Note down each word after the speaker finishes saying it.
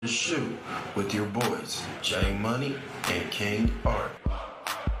The Shoe with your boys, J Money and King Art.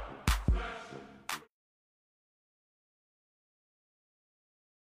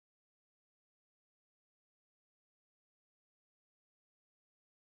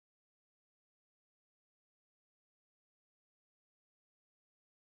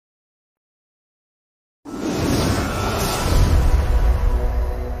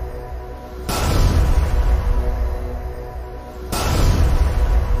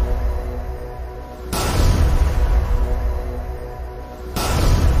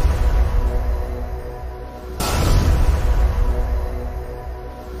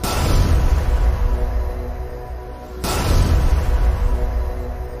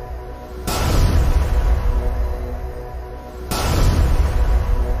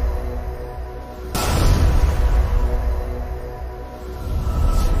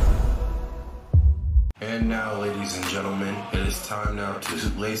 And now, ladies and gentlemen, it is time now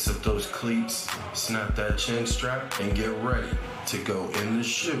to lace up those cleats, snap that chin strap, and get ready to go in the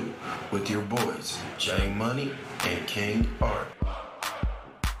shoe with your boys, J Money and King Art.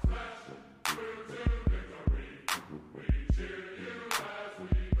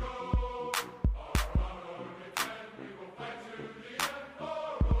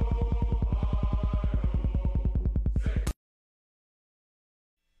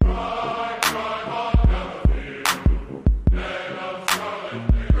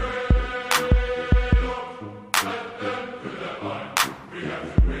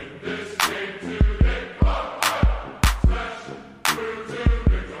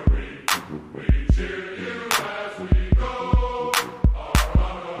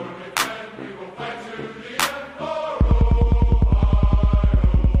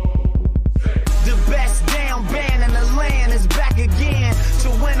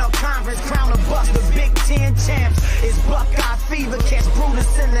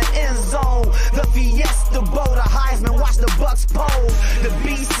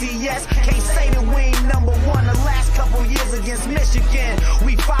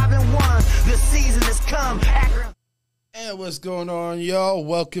 What's going on, y'all?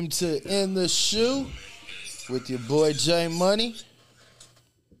 Welcome to In the Shoe with your boy J Money.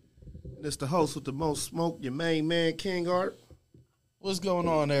 It's the host with the most smoke, your main man, King Art. What's going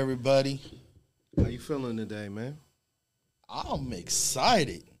on, everybody? How you feeling today, man? I'm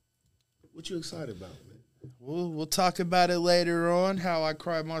excited. What you excited about, man? We'll talk about it later on, how I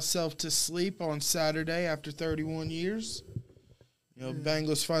cried myself to sleep on Saturday after 31 years. You know,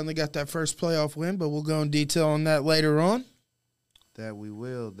 Bengals finally got that first playoff win, but we'll go in detail on that later on. That we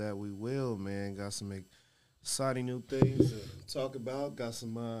will, man. Got some exciting new things to talk about. Got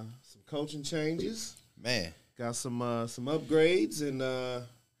some coaching changes. Man. Got some upgrades and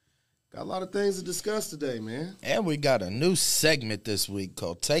got a lot of things to discuss today, man. And we got a new segment this week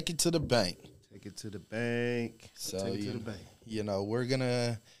called Take It to the Bank. Take it to the bank. So, Take it to the bank. You know, we're going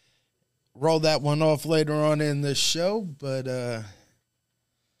to roll that one off later on in the show, but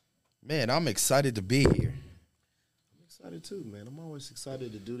man, I'm excited to be here. I'm excited too, man. I'm always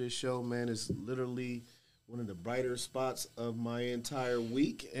excited to do this show, man. It's literally one of the brighter spots of my entire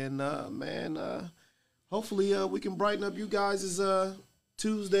week. And, man, hopefully we can brighten up you guys'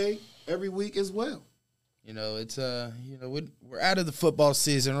 Tuesday every week as well. You know, it's, we're out of the football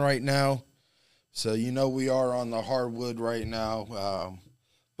season right now. So, you know, we are on the hardwood right now.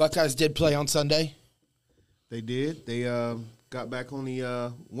 Buckeyes did play on Sunday. They did. They got back on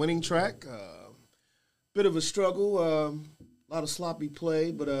the winning track. Bit of a struggle, a lot of sloppy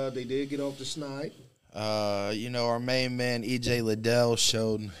play, but they did get off the schneid. You know, our main man, E.J. Liddell,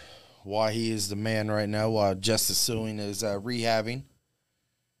 showed why he is the man right now while Justice Suing is rehabbing.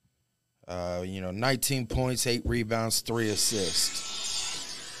 19 points, 8 rebounds, 3 assists.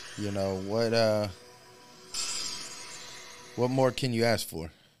 You know, what more can you ask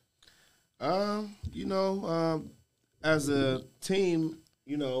for? As a team,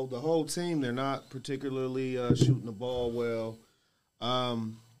 you know, the whole team, they're not particularly shooting the ball well.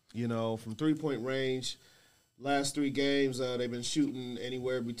 From three-point range, last 3 games, they've been shooting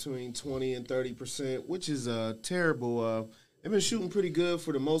anywhere between 20 and 30%, which is terrible. They've been shooting pretty good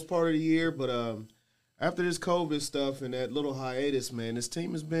for the most part of the year, but after this COVID stuff and that little hiatus, man, this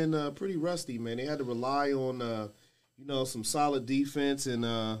team has been pretty rusty, man. They had to rely on, some solid defense and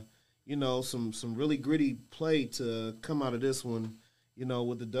some really gritty play to come out of this one,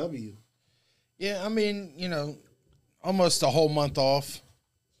 with the W. Yeah, I mean, almost a whole month off.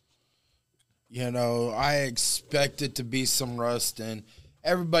 I expected to be some rust, and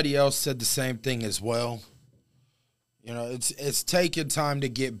everybody else said the same thing as well. It's taken time to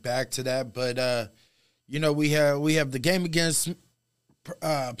get back to that, but we have the game against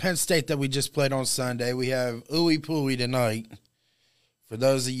Penn State that we just played on Sunday. We have Ooey Pooey tonight. For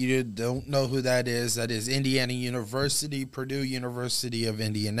those of you that don't know who that is Indiana University, Purdue University of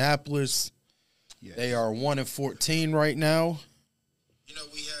Indianapolis. Yes. They are 1-14 right now. You know,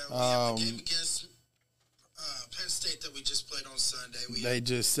 we have a game against Penn State that we just played on Sunday. What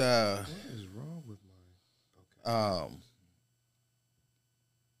is wrong with mine?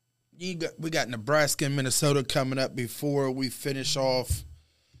 Okay. We got Nebraska and Minnesota coming up before we finish off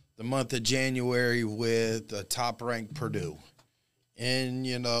the month of January with a top-ranked Purdue. And,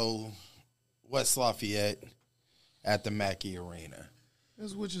 West Lafayette at the Mackey Arena.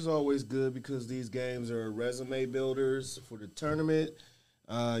 Which is always good because these games are resume builders for the tournament.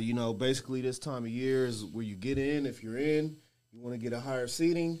 Basically this time of year is where you get in. If you're in, you want to get a higher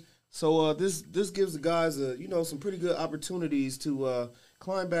seeding. So this gives the guys, some pretty good opportunities to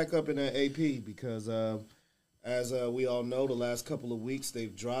climb back up in that AP because as we all know, the last couple of weeks they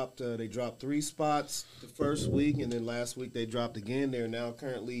dropped 3 spots the first week, and then last week they dropped again. They're now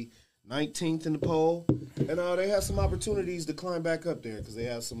currently 19th in the poll, and they have some opportunities to climb back up there because they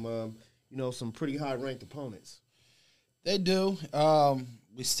have some some pretty high ranked opponents. They do.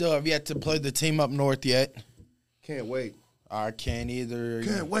 We still have yet to play the team up north yet. Can't wait. I can't either.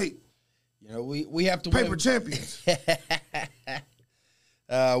 Can't wait. We have to paper win. Champions.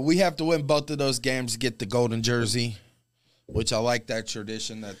 We have to win both of those games to get the golden jersey, which I like that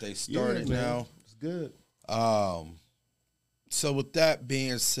tradition that they started now. It's good. So with that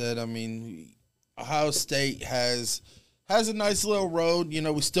being said, Ohio State has a nice little road.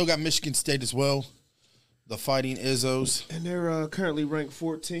 We still got Michigan State as well, the Fighting Izzos. And they're currently ranked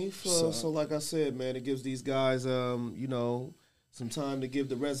 14th. So like I said, man, it gives these guys, some time to give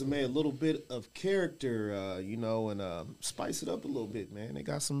the resume a little bit of character, and spice it up a little bit, man. They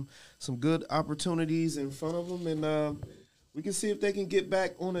got some good opportunities in front of them, and we can see if they can get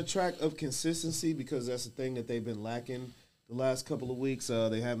back on a track of consistency because that's the thing that they've been lacking the last couple of weeks.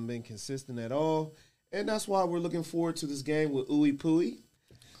 They haven't been consistent at all, and that's why we're looking forward to this game with Ooey Pooey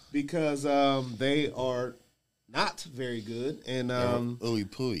because they are not very good. And Ooey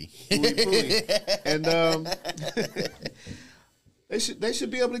Pooey. Ooey Pooey. And They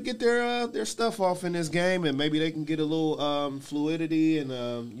should be able to get their stuff off in this game, and maybe they can get a little fluidity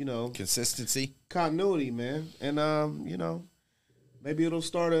and consistency, continuity, man, and maybe it'll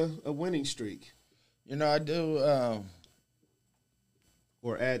start a winning streak. I do,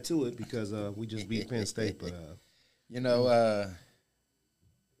 or add to it because we just beat Penn State, but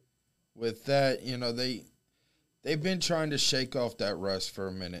with that, they've been trying to shake off that rust for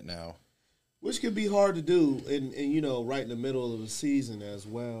a minute now. Which could be hard to do, and right in the middle of the season as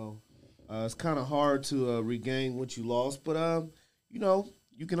well. It's kind of hard to regain what you lost, but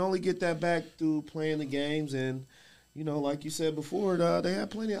you can only get that back through playing the games, and like you said before, they have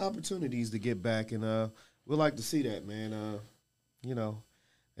plenty of opportunities to get back, and we'd like to see that, man.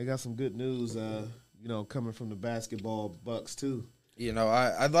 They got some good news, coming from the basketball Bucks too.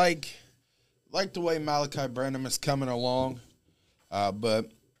 I like the way Malachi Branham is coming along,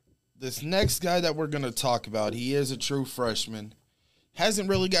 but. This next guy that we're going to talk about, he is a true freshman. Hasn't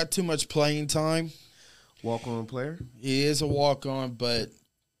really got too much playing time. Walk-on player? He is a walk-on, but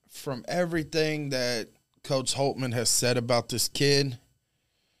from everything that Coach Holtman has said about this kid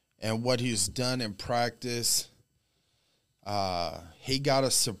and what he's done in practice, he got a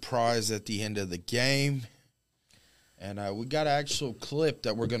surprise at the end of the game. And we got an actual clip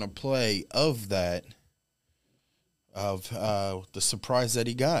that we're going to play of that. Of the surprise that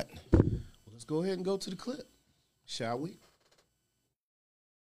he got. Well, let's go ahead and go to the clip, shall we?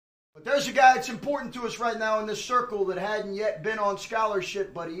 But there's a guy that's important to us right now in this circle that hadn't yet been on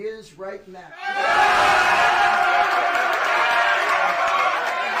scholarship, but he is right now.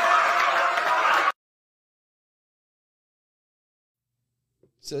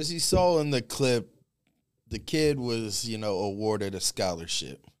 So as you saw in the clip, the kid was, awarded a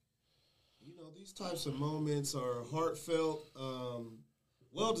scholarship. These types of moments are heartfelt,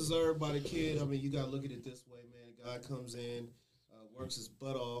 well-deserved by the kid. You got to look at it this way, man. A guy comes in, works his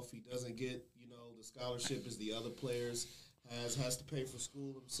butt off. He doesn't get, the scholarship as the other players has to pay for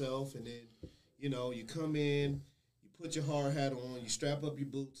school himself. And then, you come in, you put your hard hat on, you strap up your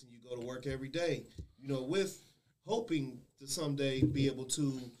boots, and you go to work every day, with hoping to someday be able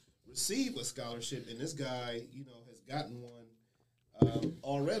to receive a scholarship. And this guy, has gotten one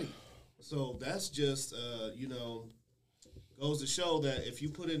already. So that's just, goes to show that if you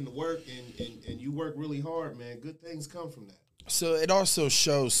put in the work and you work really hard, man, good things come from that. So it also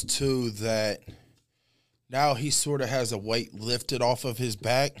shows, too, that now he sort of has a weight lifted off of his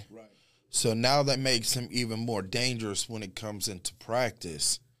back. Right. So now that makes him even more dangerous when it comes into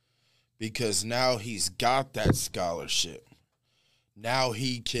practice, because now he's got that scholarship. Now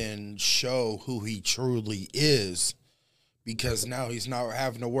he can show who he truly is, because now he's not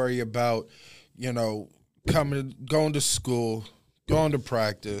having to worry about, going to school, going to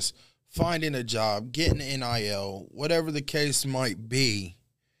practice, finding a job, getting NIL, whatever the case might be.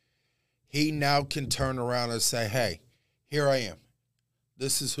 He now can turn around and say, hey, here I am.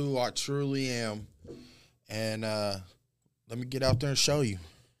 This is who I truly am, and let me get out there and show you.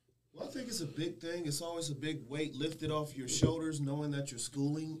 Well, I think it's a big thing. It's always a big weight lifted off your shoulders knowing that your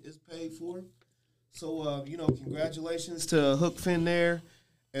schooling is paid for. So, congratulations to Hook Finn there.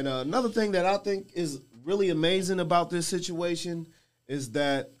 And another thing that I think is really amazing about this situation is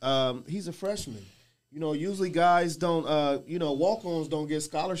that he's a freshman. Usually guys don't, walk-ons don't get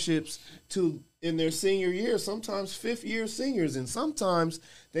scholarships in their senior year, sometimes fifth-year seniors, and sometimes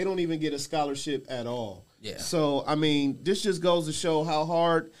they don't even get a scholarship at all. Yeah. So, this just goes to show how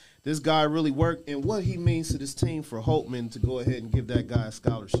hard this guy really worked and what he means to this team for Holtman to go ahead and give that guy a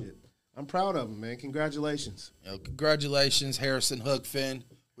scholarship. I'm proud of him, man. Congratulations. Congratulations, Harrison Hookfin.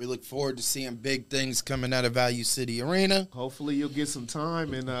 We look forward to seeing big things coming out of Value City Arena. Hopefully you'll get some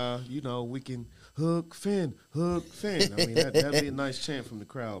time and, we can Hook Finn. That'd be a nice chant from the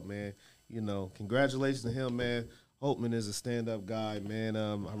crowd, man. Congratulations to him, man. Holtman is a stand-up guy, man.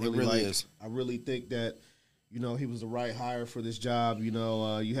 I really think that, he was the right hire for this job.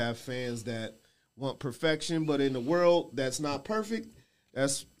 You have fans that want perfection, but in the world that's not perfect,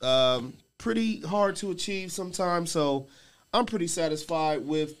 that's pretty hard to achieve sometimes. So I'm pretty satisfied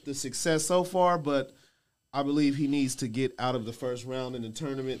with the success so far, but I believe he needs to get out of the first round in the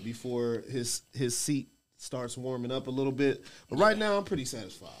tournament before his seat starts warming up a little bit. But right now I'm pretty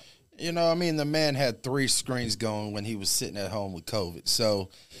satisfied. The man had 3 screens going when he was sitting at home with COVID. So,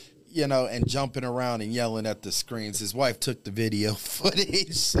 and jumping around and yelling at the screens. His wife took the video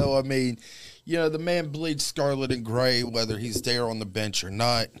footage. So, the man bleeds scarlet and gray, whether he's there on the bench or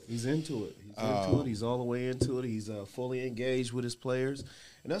not. He's into it. He's all the way into it. He's fully engaged with his players.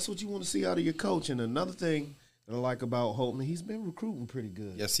 And that's what you want to see out of your coach. And another thing that I like about Holtman, he's been recruiting pretty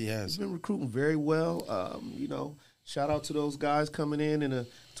good. Yes, he has. He's been recruiting very well. Shout out to those guys coming in a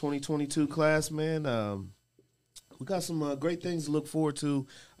 2022 class, man. We got some great things to look forward to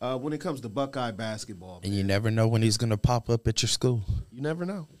when it comes to Buckeye basketball. Man. And you never know when he's going to pop up at your school. You never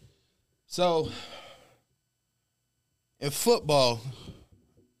know. So, in football,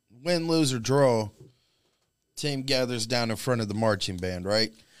 win, lose, or draw, team gathers down in front of the marching band,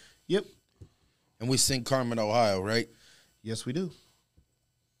 right? Yep. And we sing Carmen, Ohio, right? Yes, we do.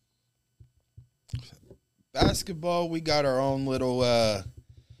 Basketball, we got our own little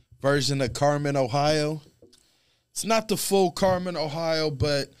version of Carmen, Ohio. It's not the full Carmen, Ohio,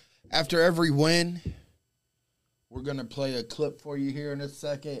 but after every win, we're going to play a clip for you here in a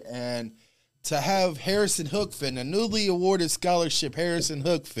second. And to have Harrison Hookfin, a newly awarded scholarship Harrison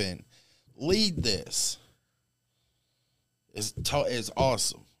Hookfin, lead this is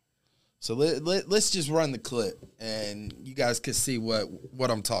awesome. So let's just run the clip, and you guys can see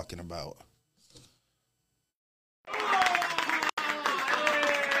what I'm talking about.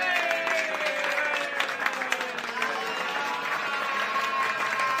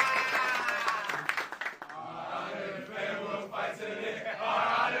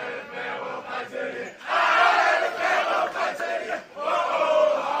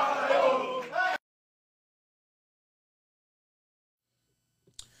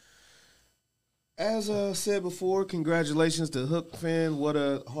 As I said before, congratulations to Hook Fan. What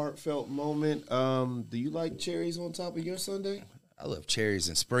a heartfelt moment. Do you like cherries on top of your sundae? I love cherries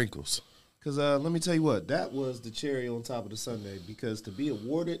and sprinkles. Because let me tell you what, that was the cherry on top of the sundae. Because to be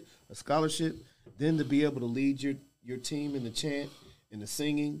awarded a scholarship, then to be able to lead your team in the chant and the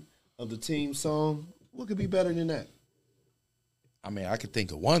singing of the team song, what could be better than that? I could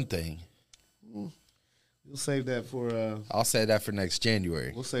think of one thing. We'll save that for... I'll say that for next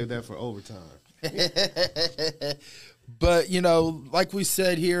January. We'll save that for overtime. But, like we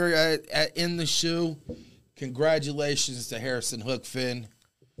said here at In the Shoe, congratulations to Harrison Hookfin.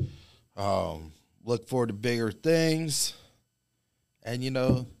 Look forward to bigger things. And,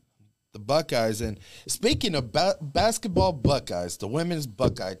 the Buckeyes. And speaking of basketball Buckeyes, the women's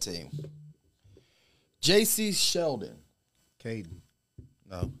Buckeye team, J.C. Sheldon. Caden.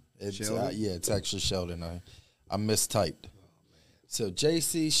 No. It's actually Sheldon. I mistyped. So,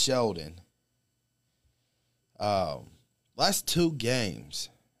 J.C. Sheldon. Last 2 games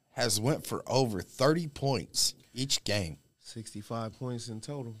has went for over 30 points each game. 65 points in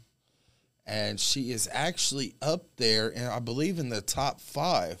total. And she is actually up there, and I believe in the top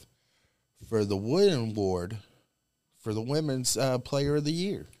 5 for the Wooden Award for the Women's Player of the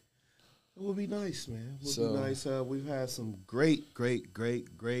Year. It would be nice, man. It would So- be nice. We've had some great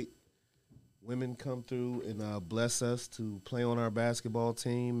women come through and bless us to play on our basketball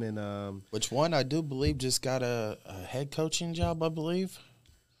team. And Which one I do believe just got a head coaching job, I believe,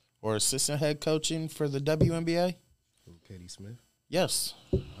 or assistant head coaching for the WNBA. Katie Smith. Yes.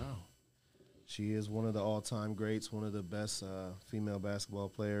 Wow. She is one of the all-time greats, one of the best female basketball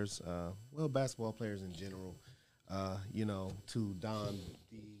players, basketball players in general, to don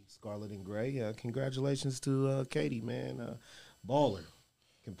the scarlet and gray. Congratulations to Katie, man. Baller,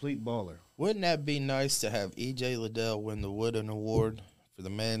 complete baller. Wouldn't that be nice to have E.J. Liddell win the Wooden Award for the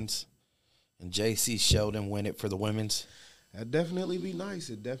men's and J.C. Sheldon win it for the women's? That'd definitely be nice.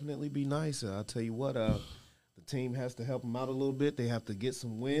 It'd definitely be nice. I'll tell you what, the team has to help them out a little bit. They have to get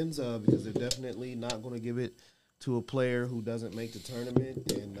some wins because they're definitely not going to give it to a player who doesn't make the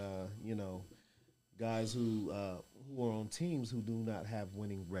tournament and, guys who are on teams who do not have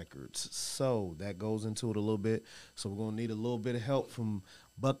winning records. So that goes into it a little bit. So we're going to need a little bit of help from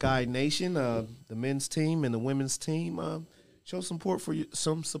Buckeye Nation, the men's team and the women's team. Show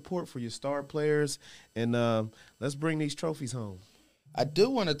some support for your star players, and let's bring these trophies home. I do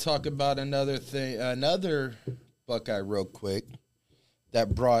want to talk about another Buckeye real quick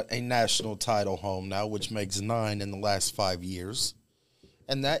that brought a national title home now, which makes 9 in the last 5 years,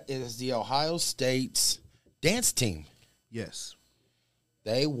 and that is the Ohio State's dance team. Yes.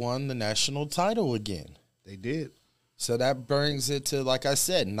 They won the national title again. They did. So that brings it to, like I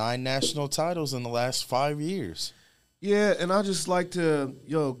said, 9 national titles in the last 5 years. Yeah, and I just like to,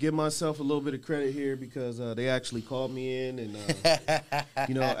 give myself a little bit of credit here because they actually called me in and,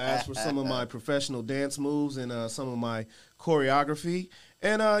 asked for some of my professional dance moves and some of my choreography.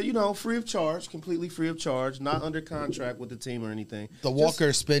 And, free of charge, completely free of charge, not under contract with the team or anything. The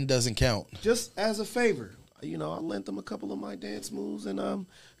Walker spin doesn't count. Just as a favor. I lent them a couple of my dance moves and a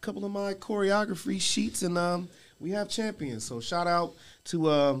couple of my choreography sheets, and we have champions. So shout out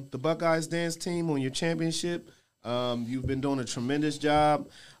to the Buckeyes dance team on your championship. You've been doing a tremendous job.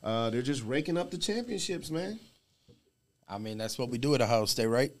 They're just raking up the championships, man. I mean, that's what we do at Ohio State,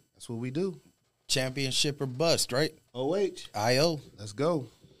 right? That's what we do. Championship or bust, right? OH. I.O. Let's go.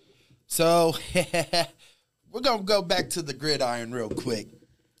 So we're going to go back to the gridiron real quick.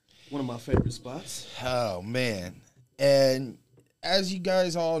 One of my favorite spots. Oh, man. And as you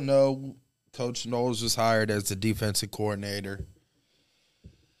guys all know, Coach Knowles was hired as the defensive coordinator.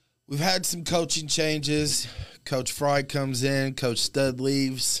 We've had some coaching changes. Coach Fry comes in. Coach Stud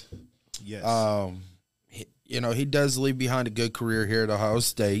leaves. Yes. He does leave behind a good career here at Ohio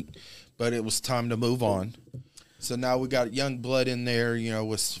State, but it was time to move on. So now we got young blood in there,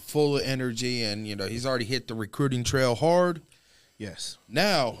 with full of energy, and, he's already hit the recruiting trail hard. Yes.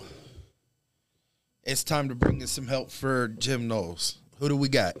 Now it's time to bring in some help for Jim Knowles. Who do we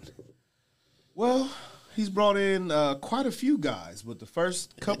got? Well, he's brought in quite a few guys, but the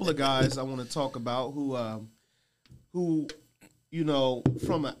first couple of guys I want to talk about who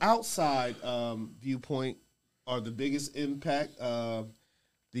from an outside viewpoint are the biggest impact.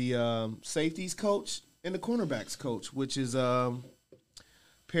 The safeties coach and the cornerbacks coach, which is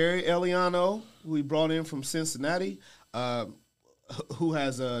Perry Eliano, who he brought in from Cincinnati, who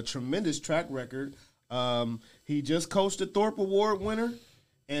has a tremendous track record. He just coached a Thorpe Award winner.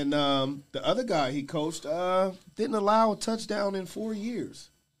 And the other guy he coached didn't allow a touchdown in 4 years.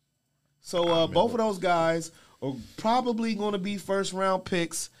 So both of those guys are probably going to be first-round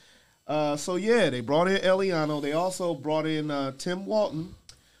picks. They brought in Eliano. They also brought in Tim Walton,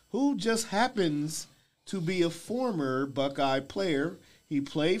 who just happens to be a former Buckeye player. He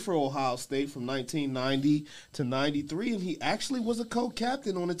played for Ohio State from 1990 to 93, and he actually was a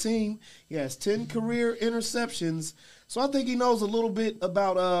co-captain on the team. He has 10 career interceptions. So I think he knows a little bit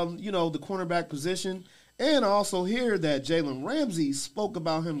about, the cornerback position. And I also hear that Jalen Ramsey spoke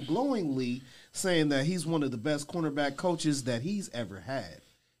about him glowingly, saying that he's one of the best cornerback coaches that he's ever had.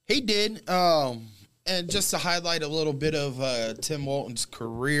 He did. And just to highlight a little bit of Tim Walton's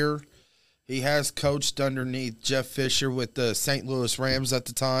career, he has coached underneath Jeff Fisher with the St. Louis Rams at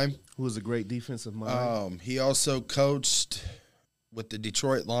the time. Who was a great defensive mind. He also coached with the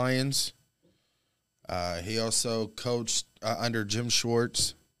Detroit Lions. He also coached under Jim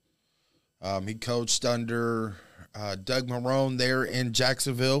Schwartz. He coached under Doug Marrone there in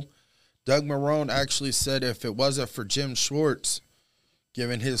Jacksonville. Doug Marrone actually said if it wasn't for Jim Schwartz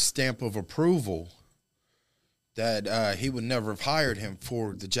giving his stamp of approval, that he would never have hired him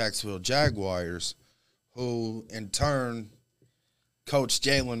for the Jacksonville Jaguars, who in turn coached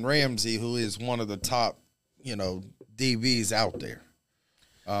Jalen Ramsey, who is one of the top, DBs out there.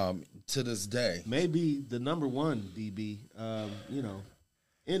 to this day. Maybe the number one DB,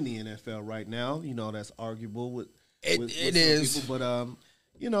 in the NFL right now. That's arguable with some people. But,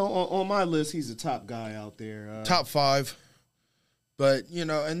 on my list, he's a top guy out there. Top 5. But,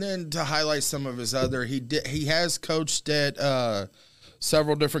 and then to highlight some of his other, he has coached at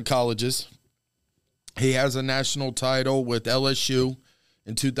several different colleges. He has a national title with LSU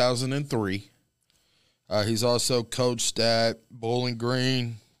in 2003. He's also coached at Bowling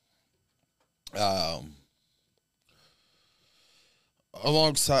Green.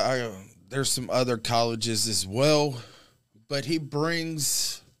 Alongside, there's some other colleges as well. But he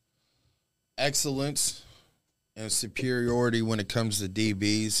brings excellence and superiority when it comes to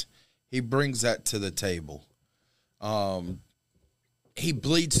DBs. He brings that to the table. He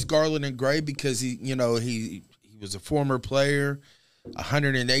bleeds scarlet and gray because he was a former player,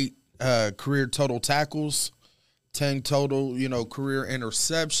 108 career total tackles, 10 total, career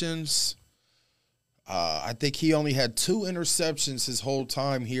interceptions. I think he only had 2 interceptions his whole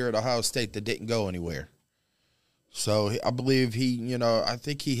time here at Ohio State that didn't go anywhere. So I believe I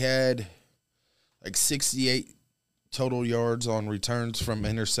think he had like 68 total yards on returns from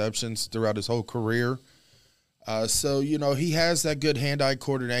interceptions throughout his whole career. So he has that good hand-eye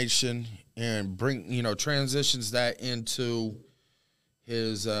coordination and transitions that into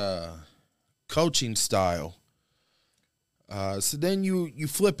his coaching style. So then you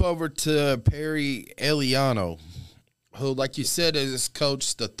flip over to Perry Eliano, who, like you said, has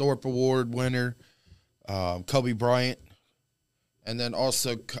coached the Thorpe Award winner, Kobe Bryant, and then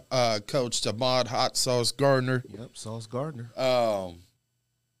also coached Ahmad Hot Sauce Gardner. Yep, Sauce Gardner.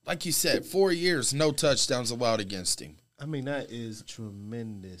 Like you said, 4 years, no touchdowns allowed against him. I mean, that is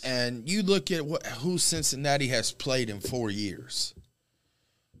tremendous. And you look at who Cincinnati has played in 4 years.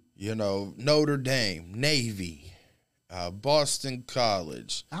 Notre Dame, Navy, Boston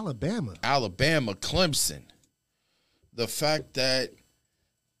College. Alabama, Clemson. The fact that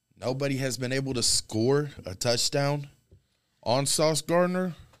nobody has been able to score a touchdown on Sauce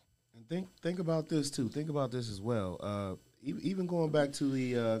Gardner. And think about this, too. Think about this as well. Even going back to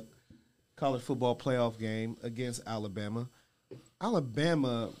the college football playoff game against Alabama,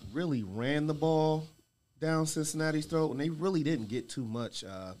 Alabama really ran the ball down Cincinnati's throat, and they really didn't get too much,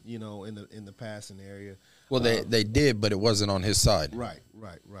 in the passing area. Well, they did, but it wasn't on his side. Right.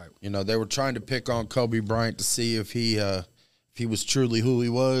 They were trying to pick on Kobe Bryant to see if he was truly who he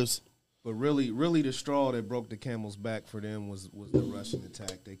was. But really, the straw that broke the camel's back for them was the rushing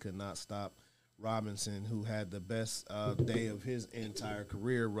attack. They could not stop Robinson, who had the best day of his entire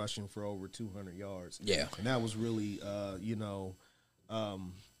career, rushing for over 200 yards. Yeah. And that was really,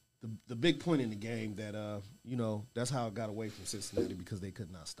 the big point in the game that, that's how it got away from Cincinnati, because they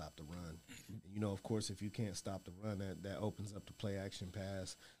could not stop the run. Of course, if you can't stop the run, that opens up the play-action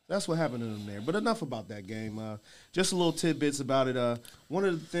pass. That's what happened to them there. But enough about that game. Just a little tidbits about it. One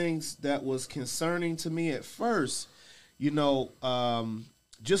of the things that was concerning to me at first,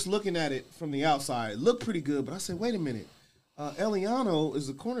 just looking at it from the outside, it looked pretty good. But I said, wait a minute. Eliano is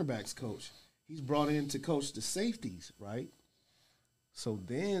the cornerbacks coach. He's brought in to coach the safeties, right? So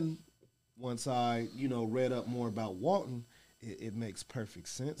then once I, read up more about Walton, it makes perfect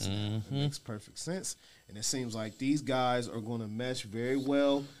sense. Mm-hmm. It makes perfect sense. And it seems like these guys are going to mesh very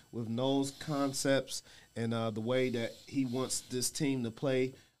well with Noel's concepts and the way that he wants this team to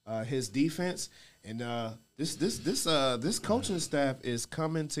play his defense. And this coaching staff is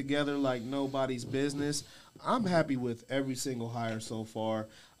coming together like nobody's business. I'm happy with every single hire so far.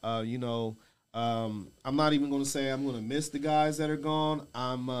 I'm not even going to say I'm going to miss the guys that are gone.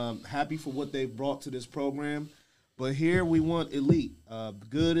 I'm happy for what they've brought to this program. But here we want elite.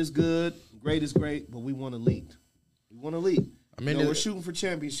 Good is good, great is great, but we want elite. We want elite. I mean, we're shooting for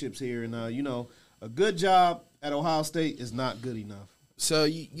championships here, and a good job at Ohio State is not good enough. So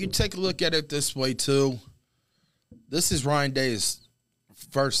you take a look at it this way too. This is Ryan Day's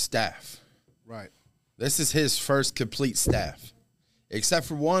first staff. Right. This is his first complete staff, except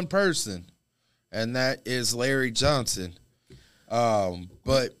for one person, and that is Larry Johnson.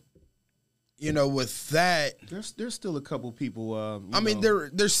 But with that, there's still a couple people.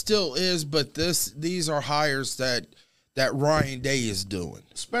 There still is, but these are hires that Ryan Day is doing,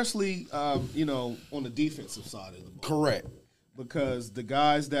 especially on the defensive side of the ball. Correct. Because the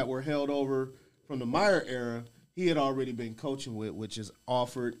guys that were held over from the Meyer era, he had already been coaching with, which is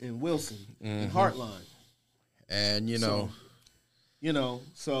Alford and Wilson and Hartline. And and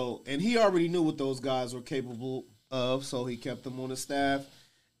he already knew what those guys were capable of, so he kept them on his staff.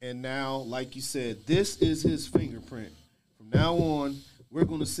 And now, like you said, this is his fingerprint. From now on, we're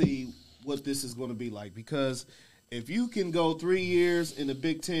going to see what this is going to be like, because if you can go 3 years in the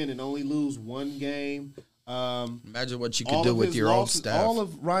Big Ten and only lose one game, imagine what you could do with your own staff. All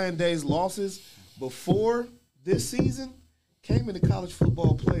of Ryan Day's losses before this season came in the college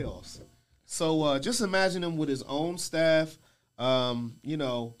football playoffs. So just imagine him with his own staff. You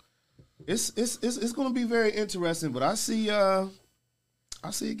know, it's going to be very interesting. But I see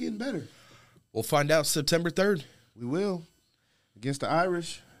it getting better. We'll find out September 3rd. We will against the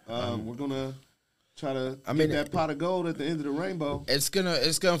Irish. We're gonna try to get that pot of gold at the end of the rainbow. It's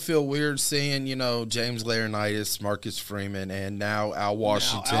gonna feel weird seeing, you know, James Laurinaitis, Marcus Freeman, and now Al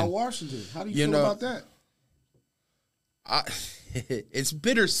Washington. Al Washington. How do you feel about that? It's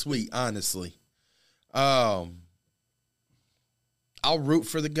bittersweet, honestly. I'll root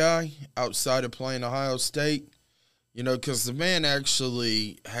for the guy outside of playing Ohio State, you know, because the man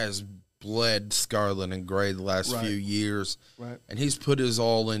actually has bled scarlet and gray the last few years, and he's put his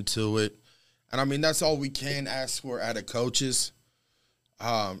all into it. And, I mean, that's all we can ask for out of coaches.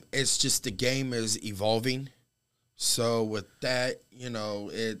 It's just the game is evolving. So, with that, you know,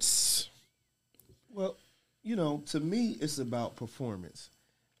 it's – well, you know, to me, it's about performance.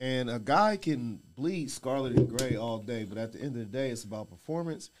 And a guy can bleed scarlet and gray all day, but at the end of the day, it's about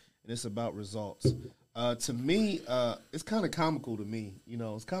performance and it's about results. To me, it's kind of comical to me. You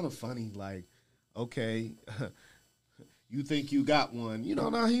know, it's kind of funny. Like, okay, you think you got one. You know,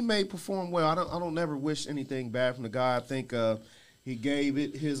 now he may perform well. I don't never wish anything bad from the guy. I think he gave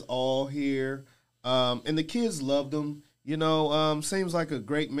it his all here, and the kids loved him. You know, seems like a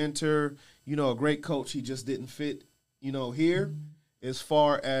great mentor. You know, a great coach. He just didn't fit. You know, here as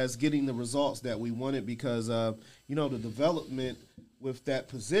far as getting the results that we wanted, because you know, the development with that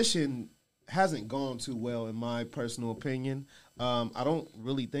position hasn't gone too well, in my personal opinion. I don't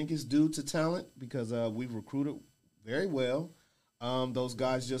really think it's due to talent, because we've recruited very well. Those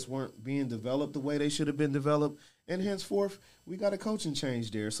guys just weren't being developed the way they should have been developed, and henceforth, we got a coaching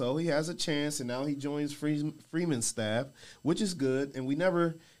change there. So he has a chance, and now he joins Freeman's staff, which is good. And we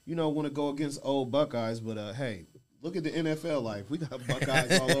never, you know, want to go against old Buckeyes, but hey, look at the NFL life. We got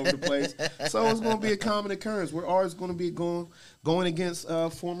Buckeyes all over the place. So it's going to be a common occurrence. We're always going to be going against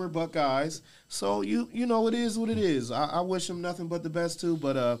former Buckeyes. So, you know, it is what it is. I wish them nothing but the best, too.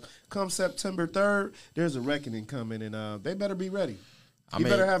 But come September 3rd, there's a reckoning coming, and they better be ready. He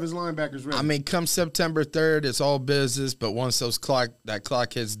better have his linebackers ready. I mean, come September 3rd, it's all business. But once that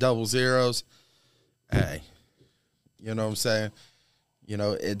clock hits double zeros, hey, you know what I'm saying? You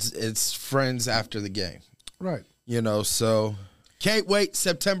know, it's friends after the game. Right. You know, so can't wait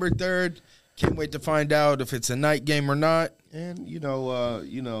September 3rd. Can't wait to find out if it's a night game or not. And, you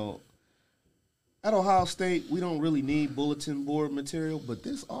know, at Ohio State, we don't really need bulletin board material, but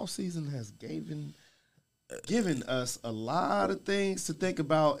this offseason has given us a lot of things to think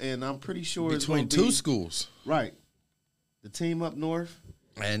about, and I'm pretty sure between it's two schools. Right. The team up north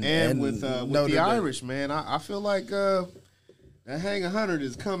and with the Irish, man. I feel like that hang 100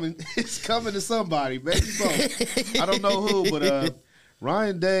 is coming. It's coming to somebody, maybe both. I don't know who, but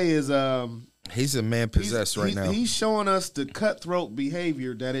Ryan Day is he's a man possessed right now. He's showing us the cutthroat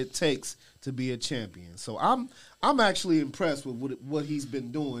behavior that it takes to be a champion. So I'm actually impressed with what he's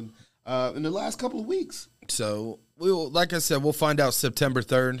been doing in the last couple of weeks. So like I said, we'll find out September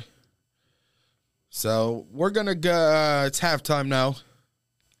 3rd. So we're gonna go. It's halftime now,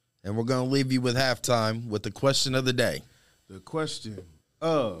 and we're gonna leave you with halftime with the question of the day. The question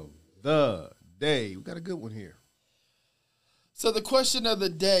of the day. We got a good one here. So the question of the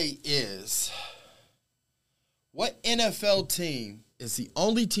day is, what NFL team is the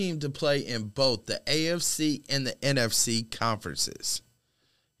only team to play in both the AFC and the NFC conferences?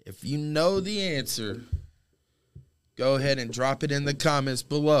 If you know the answer, go ahead and drop it in the comments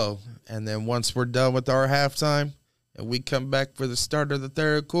below. And then once we're done with our halftime and we come back for the start of the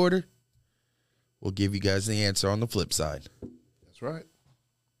third quarter, we'll give you guys the answer on the flip side. That's right.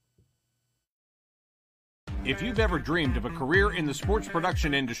 If you've ever dreamed of a career in the sports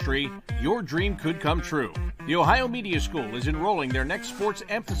production industry, your dream could come true. The Ohio Media School is enrolling their next sports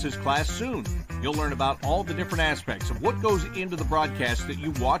emphasis class soon. You'll learn about all the different aspects of what goes into the broadcast that you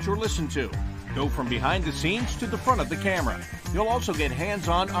watch or listen to. Go from behind the scenes to the front of the camera. You'll also get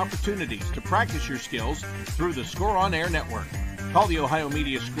hands-on opportunities to practice your skills through the Score On Air network. Call the Ohio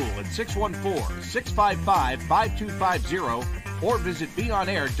Media School at 614-655-5250 or visit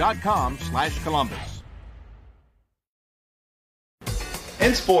beonair.com/Columbus.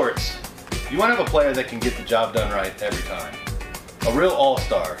 In sports, you want to have a player that can get the job done right every time. A real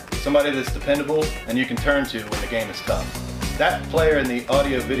all-star, somebody that's dependable and you can turn to when the game is tough. That player in the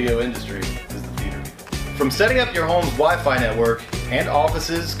audio-video industry is the theater people. From setting up your home's Wi-Fi network and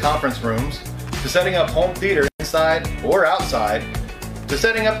offices, conference rooms, to setting up home theater inside inside or outside, to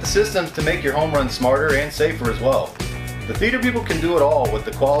setting up the systems to make your home run smarter and safer as well. The theater people can do it all with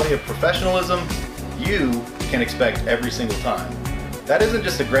the quality of professionalism you can expect every single time. That isn't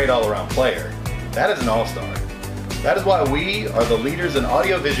just a great all-around player, that is an all-star. That is why we are the leaders in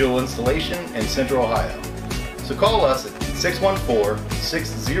audiovisual installation in Central Ohio. So call us at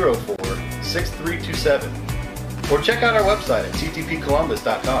 614-604-6327 or check out our website at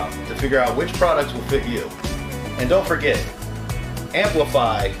ttpcolumbus.com to figure out which products will fit you. And don't forget,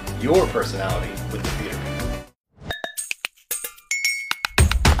 amplify your personality with the theater.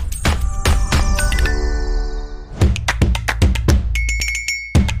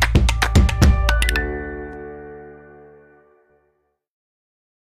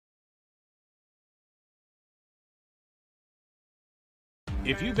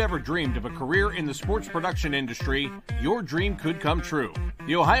 If you've ever dreamed of a career in the sports production industry, your dream could come true.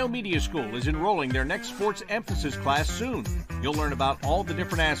 The Ohio Media School is enrolling their next sports emphasis class soon. You'll learn about all the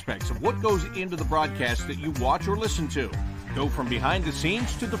different aspects of what goes into the broadcast that you watch or listen to. Go from behind the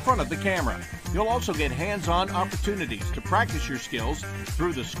scenes to the front of the camera. You'll also get hands-on opportunities to practice your skills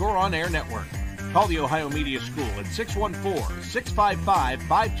through the Score On Air network. Call the Ohio Media School at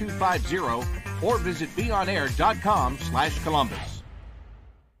 614-655-5250 or visit beonair.com/Columbus.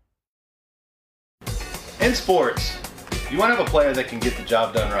 In sports, you want to have a player that can get the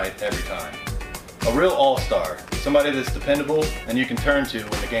job done right every time. A real all-star, somebody that's dependable and you can turn to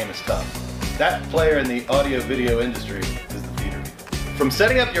when the game is tough. That player in the audio-video industry is the theater people. From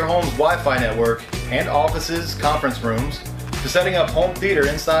setting up your home's Wi-Fi network and offices, conference rooms, to setting up home theater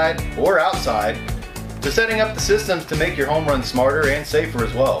inside or outside, to setting up the systems to make your home run smarter and safer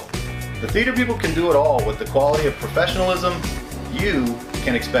as well. The theater people can do it all with the quality of professionalism you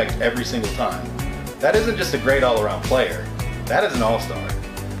can expect every single time. That isn't just a great all-around player, that is an all-star.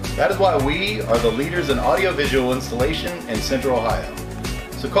 That is why we are the leaders in audiovisual installation in Central Ohio.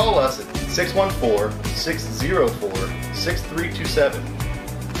 So call us at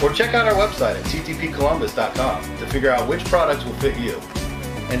 614-604-6327 or check out our website at ttpcolumbus.com to figure out which products will fit you.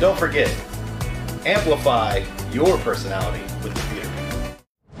 And don't forget, amplify your personality with the theater.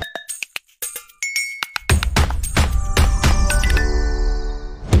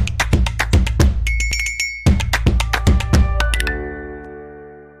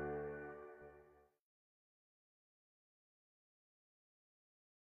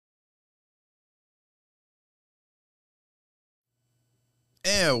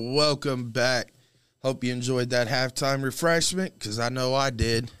 And welcome back. Hope you enjoyed that halftime refreshment, because I know I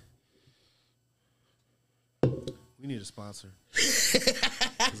did. We need a sponsor.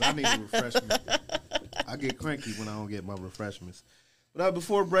 Because I need a refreshment. I get cranky when I don't get my refreshments. But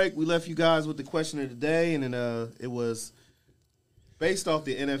before break, we left you guys with the question of the day, and then it was based off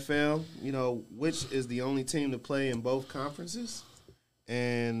the NFL, which is the only team to play in both conferences?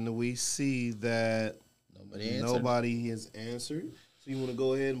 And we see that nobody has answered. So you want to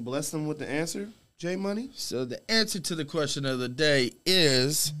go ahead and bless them with the answer, J Money? So the answer to the question of the day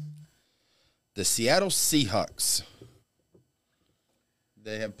is the Seattle Seahawks.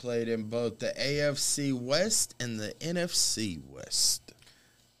 They have played in both the AFC West and the NFC West.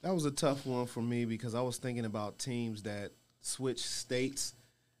 That was a tough one for me because I was thinking about teams that switch states,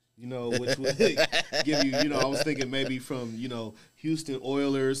 which would give you, I was thinking maybe from, Houston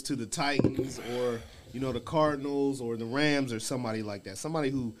Oilers to the Titans or – the Cardinals or the Rams or somebody like that. Somebody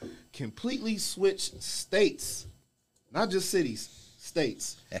who completely switched states, not just cities,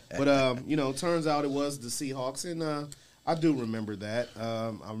 states. But, turns out it was the Seahawks, and I do remember that.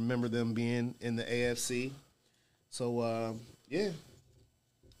 I remember them being in the AFC. So, it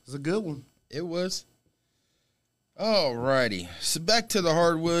was a good one. It was. All righty. So back to the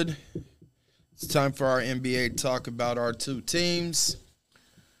hardwood. It's time for our NBA to talk about our two teams.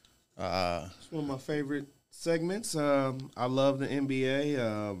 It's one of my favorite segments. I love the NBA.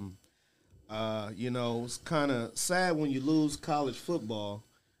 It's kind of sad when you lose college football,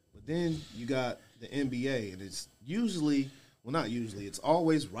 but then you got the NBA, and it's it's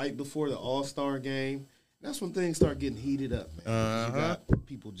always right before the All-Star game. That's when things start getting heated up, man. You got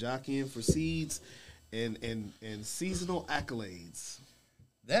people jockeying for seeds and seasonal accolades.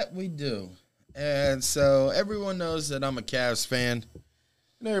 That we do. And so everyone knows that I'm a Cavs fan.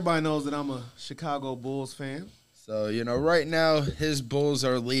 And everybody knows that I'm a Chicago Bulls fan. So, right now his Bulls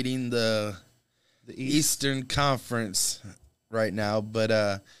are leading the Eastern Conference right now.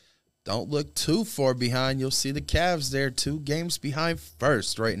 But don't look too far behind. You'll see the Cavs there 2 games behind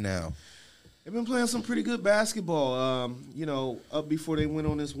first right now. They've been playing some pretty good basketball. Up before they went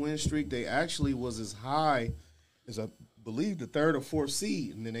on this win streak, they actually was as high as, I believe, the 3rd or 4th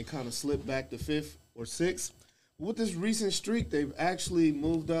seed. And then they kind of slipped back to 5th or 6th. with this recent streak, they've actually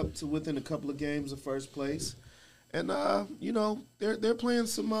moved up to within a couple of games of first place, and you know, they're playing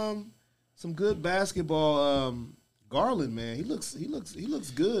some good basketball. Garland, man, he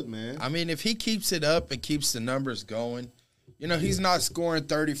looks good, man. I mean, if he keeps it up and keeps the numbers going, you know, he's not scoring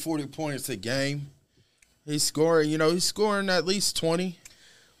 30, 40 points a game. He's scoring at least 20.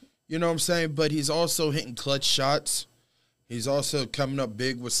 You know what I'm saying? But he's also hitting clutch shots. He's also coming up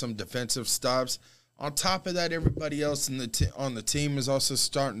big with some defensive stops. On top of that, everybody else on the team is also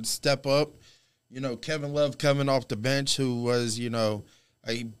starting to step up. You know, Kevin Love coming off the bench, who was, you know,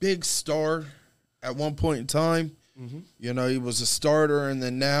 a big star at one point in time. Mm-hmm. You know, he was a starter, and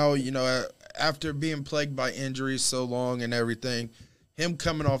then now, you know, after being plagued by injuries so long and everything, him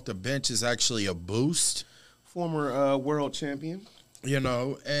coming off the bench is actually a boost. Former world champion. You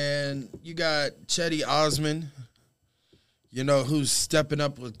know, and you got Chetty Osman, you know, who's stepping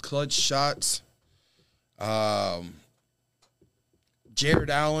up with clutch shots. Jared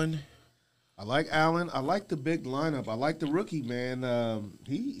Allen. I like Allen. I like the big lineup. I like the rookie, man.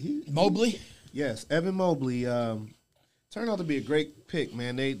 Mobley? Yes, Evan Mobley. Turned out to be a great pick,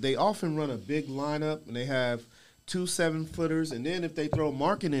 man. They often run a big lineup, and they have 2 7-footers, and then if they throw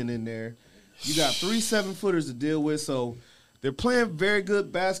Markkanen in there, you got 3 7-footers to deal with. So they're playing very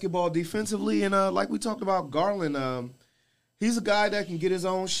good basketball defensively, and like we talked about Garland, he's a guy that can get his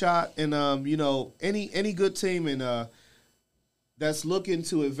own shot, and you know, any good team and that's looking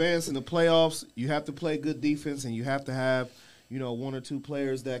to advance in the playoffs, you have to play good defense, and you have to have, you know, 1 or 2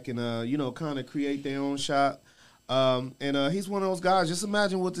 players that can you know, kind of create their own shot. And he's one of those guys. Just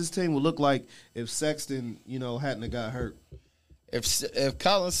imagine what this team would look like if Sexton, you know, hadn't have got hurt. If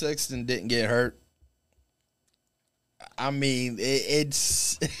Colin Sexton didn't get hurt, I mean,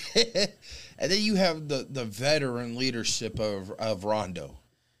 it's and then you have the veteran leadership of Rondo,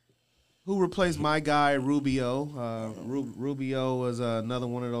 who replaced my guy Rubio. Rubio was another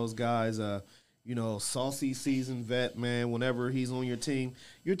one of those guys. You know, saucy seasoned vet, man. Whenever he's on your team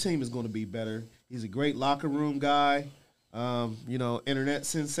is going to be better. He's a great locker room guy. You know, internet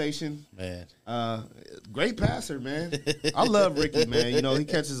sensation. Man. Great passer, man. I love Ricky, man. You know, he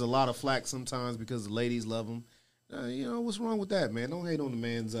catches a lot of flack sometimes because the ladies love him. You know, what's wrong with that, man? Don't hate on the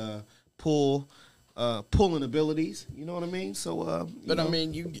man's pulling abilities. You know what I mean? So, but I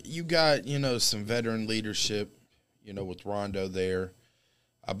mean, you got, you know, some veteran leadership, you know, with Rondo there.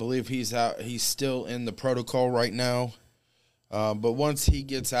 I believe he's out. He's still in the protocol right now. But once he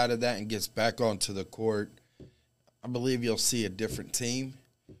gets out of that and gets back onto the court, I believe you'll see a different team.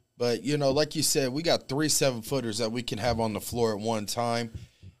 But, you know, like you said, we got 3 7-footers that we can have on the floor at one time.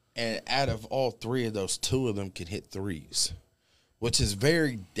 And out of all 3 of those, 2 of them can hit threes, which is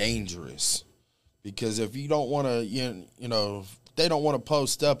very dangerous. Because if you don't want to, you know, if they don't want to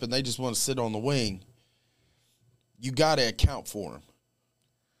post up and they just want to sit on the wing, you got to account for them.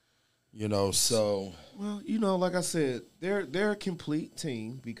 You know, so. Well, you know, like I said, they're a complete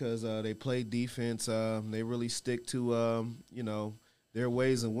team because they play defense. They really stick to, you know, their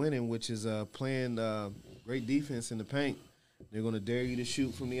ways of winning, which is playing great defense in the paint. They're going to dare you to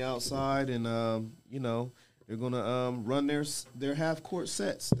shoot from the outside, and, you know, they're going to run their half-court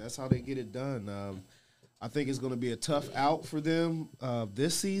sets. That's how they get it done. I think it's going to be a tough out for them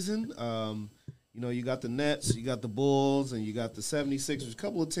this season. You know, you got the Nets, you got the Bulls, and you got the 76ers, a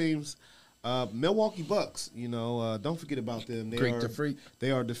couple of teams. Milwaukee Bucks, you know, don't forget about them.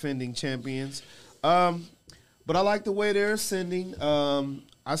 They are defending champions. But I like the way they're ascending.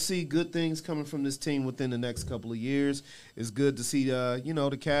 I see good things coming from this team within the next couple of years. It's good to see, you know,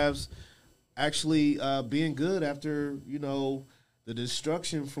 the Cavs actually being good after, you know, the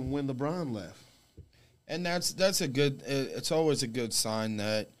destruction from when LeBron left. And that's a good – it's always a good sign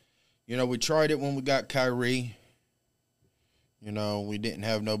that, you know, we tried it when we got Kyrie. You know, we didn't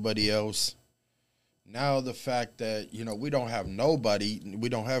have nobody else. Now the fact that, you know, we don't have nobody, we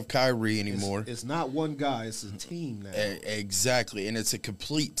don't have Kyrie anymore. It's not one guy, it's a team now. Exactly, and it's a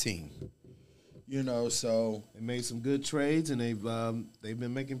complete team. You know, so they made some good trades, and they've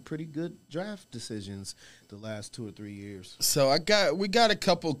been making pretty good draft decisions the last 2 or 3 years. So we got a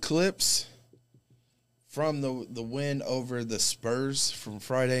couple clips from the win over the Spurs from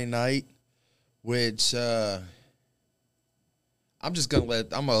Friday night, which I'm gonna let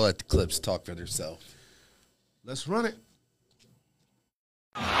the clips talk for themselves. Let's run it.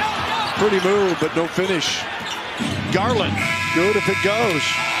 Pretty move, but no finish. Garland, good if it goes.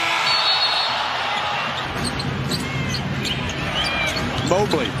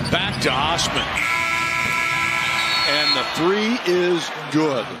 Mobley, back to Osman. And the 3 is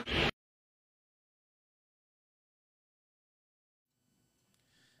good.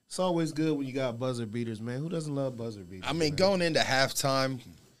 It's always good when you got buzzer beaters, man. Who doesn't love buzzer beaters? I mean, man? going into halftime,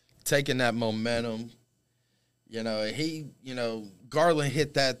 taking that momentum, Garland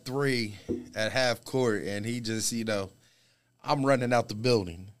hit that 3 at half court, and he just, I'm running out the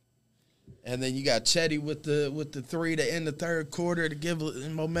building. And then you got Chetty with the 3 to end the third quarter to give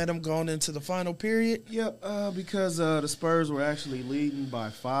momentum going into the final period. Yep, because the Spurs were actually leading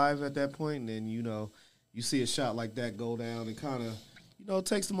by 5 at that point, and then, you see a shot like that go down and kind of,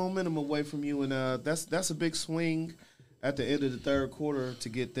 takes the momentum away from you, and that's a big swing at the end of the third quarter to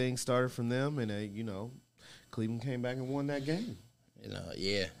get things started from them, and Cleveland came back and won that game.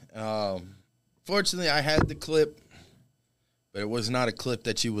 Yeah. Fortunately, I had the clip, but it was not a clip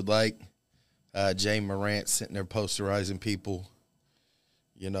that you would like. Jay Morant sitting there posterizing people,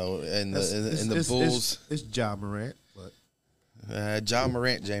 and the Bulls. It's Ja Morant, but John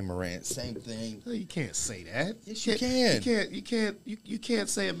Morant, Jay Morant, same thing. No, you can't say that. Yes, you can. You can't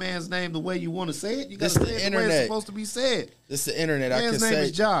say a man's name the way you want to say it. You got This to the say it the way internet. it's supposed to be said. This is the internet. Man's name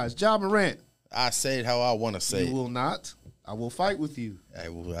is Ja. It's Ja Morant. I say it how I want to say You it. will not. I will fight with you. I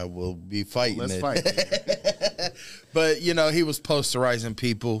will be fighting Let's it. fight. But he was posterizing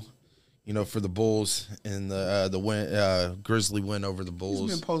people, for the Bulls and the win, Grizzly win over the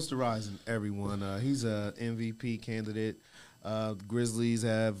Bulls. He's been posterizing everyone. He's a MVP candidate. Grizzlies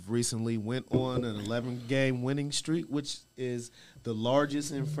have recently went on an 11-game winning streak, which is the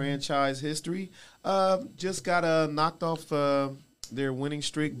largest in franchise history. Just got knocked off their winning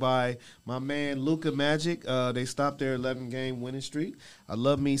streak by my man Luka Magic. They stopped their 11-game winning streak. I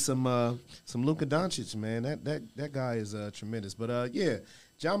love me some Luka Doncic, man. That guy is tremendous. But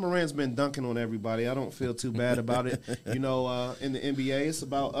Ja Morant's been dunking on everybody. I don't feel too bad about it. In the NBA, it's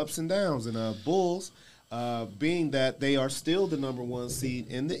about ups and downs. And Bulls, being that they are still the number 1 seed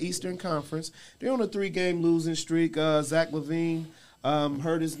in the Eastern Conference, they're on a 3-game losing streak. Zach LaVine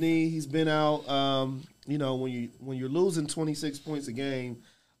hurt his knee. He's been out. When you're losing 26 points a game,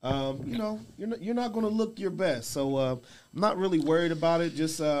 you're not going to look your best. So I'm not really worried about it.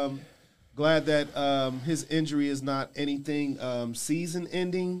 Just glad that his injury is not anything season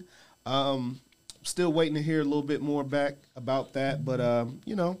ending. Still waiting to hear a little bit more back about that, but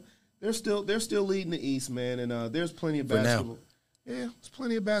they're still leading the East, man, and there's plenty of basketball. Yeah, there's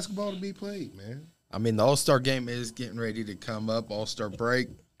plenty of basketball to be played, man. I mean, the All-Star game is getting ready to come up, All-Star break,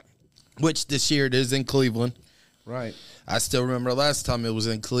 which this year it is in Cleveland. Right. I still remember last time it was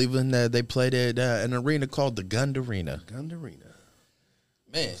in Cleveland. They played at an arena called the Gund Arena. Gund Arena.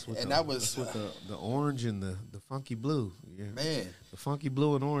 Man, and that was with the orange and the funky blue. Yeah. Man. The funky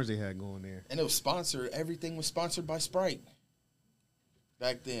blue and orange they had going there. And it was sponsored. Everything was sponsored by Sprite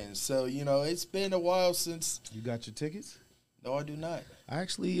back then. So, it's been a while since. You got your tickets? No, I do not. I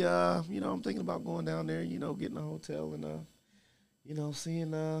actually, I'm thinking about going down there, getting a hotel and,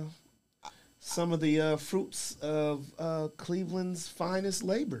 seeing some of the fruits of Cleveland's finest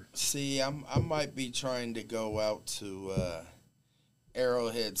labor. See, I might be trying to go out to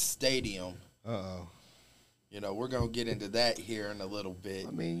Arrowhead Stadium. Uh-oh. We're going to get into that here in a little bit.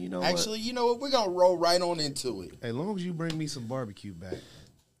 I mean, Actually, you know what? We're going to roll right on into it. As long as you bring me some barbecue back.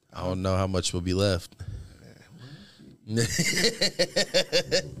 I don't know how much will be left.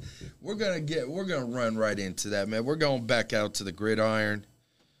 We're gonna run right into that, man. We're going back out to the gridiron.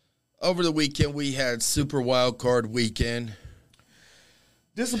 Over the weekend, we had Super Wild Card Weekend.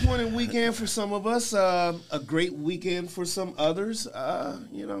 Disappointing weekend for some of us. A great weekend for some others. Yeah.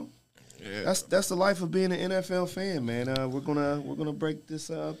 That's the life of being an NFL fan, man. We're gonna break this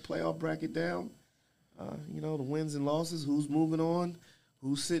playoff bracket down. The wins and losses, who's moving on,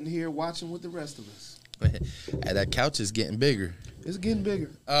 who's sitting here watching with the rest of us. And that couch is getting bigger. It's getting bigger.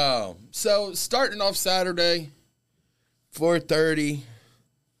 So starting off Saturday, 4:30,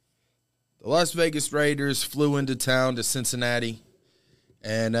 the Las Vegas Raiders flew into town to Cincinnati,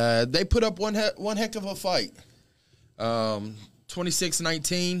 and they put up one heck of a fight.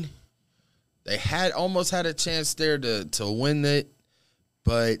 26-19. They almost had a chance there to win it,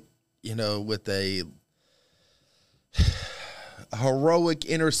 but with a heroic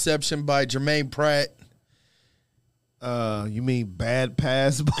interception by Jermaine Pratt. You mean bad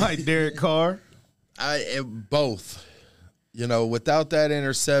pass by Derek Carr? Both. Without that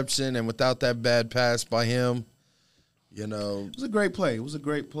interception and without that bad pass by him, it was a great play. It was a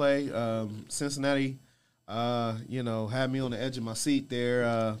great play. Cincinnati, had me on the edge of my seat there.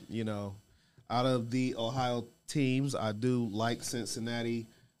 Out of the Ohio teams, I do like Cincinnati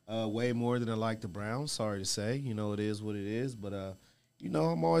way more than I like the Browns. Sorry to say, it is what it is. But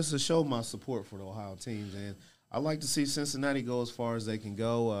I'm always to show my support for the Ohio teams, and I like to see Cincinnati go as far as they can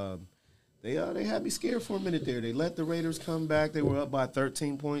go. they had me scared for a minute there. They let the Raiders come back. They were up by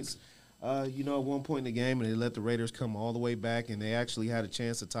 13 points, at one point in the game, and they let the Raiders come all the way back, and they actually had a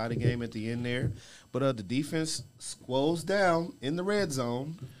chance to tie the game at the end there. But the defense squoze down in the red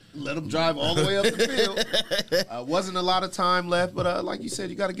zone, let them drive all the way up the field. Wasn't a lot of time left, but like you said,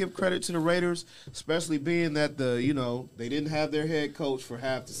 you got to give credit to the Raiders, especially being that they didn't have their head coach for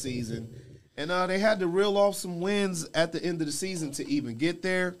half the season. And they had to reel off some wins at the end of the season to even get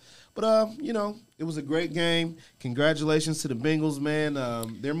there. But, it was a great game. Congratulations to the Bengals, man.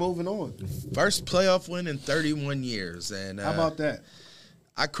 They're moving on. First playoff win in 31 years. And how about that?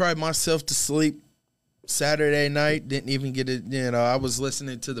 I cried myself to sleep Saturday night. Didn't even get it. I was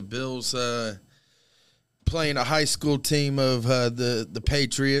listening to the Bills playing a high school team of the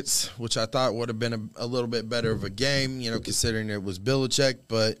Patriots, which I thought would have been a little bit better of a game, considering it was Belichick.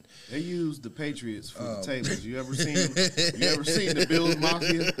 But they used the Patriots for the tables. You ever seen them? You ever seen the Bills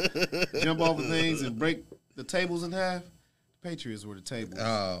Mafia jump off of things and break the tables in half? The Patriots were the tables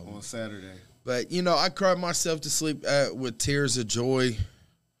on Saturday. But, I cried myself to sleep with tears of joy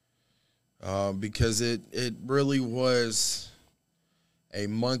because it really was a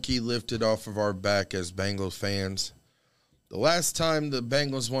monkey lifted off of our back as Bengals fans. The last time the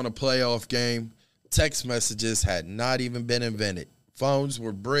Bengals won a playoff game, text messages had not even been invented. Phones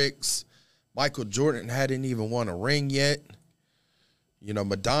were bricks. Michael Jordan hadn't even won a ring yet.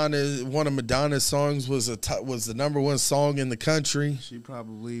 Madonna, one of Madonna's songs was the number one song in the country. She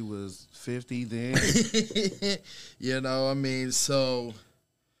probably was 50 then.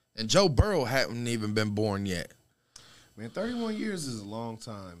 And Joe Burrow hadn't even been born yet. Man, 31 years is a long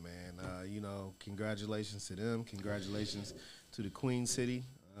time, man. Congratulations to them. Congratulations to the Queen City.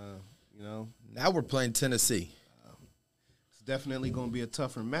 Now we're playing Tennessee. It's definitely going to be a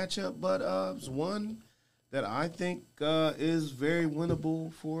tougher matchup, but it's one that I think is very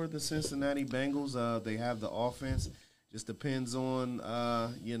winnable for the Cincinnati Bengals. They have the offense. Just depends on,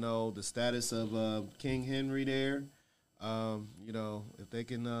 the status of King Henry there. If they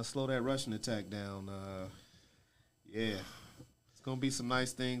can slow that rushing attack down, it's going to be some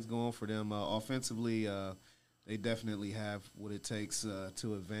nice things going for them. Offensively, they definitely have what it takes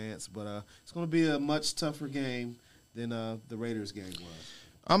to advance. But it's going to be a much tougher game than the Raiders game was.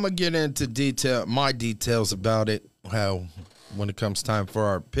 I'm going to get into my details about it, when it comes time for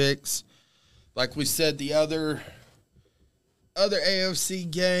our picks. Like we said, the other AFC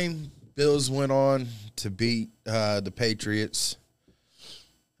game, Bills went on to beat the Patriots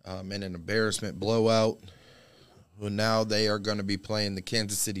in an embarrassment blowout. Well, now they are going to be playing the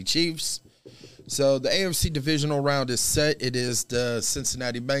Kansas City Chiefs. So the AFC divisional round is set. It is the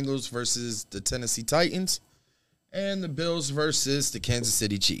Cincinnati Bengals versus the Tennessee Titans, and the Bills versus the Kansas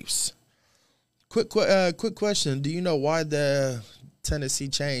City Chiefs. Quick question: do you know why the Tennessee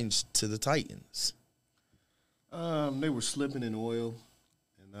changed to the Titans? They were slipping in oil,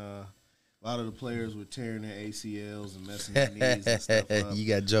 and a lot of the players were tearing their ACLs and messing their knees and stuff up. You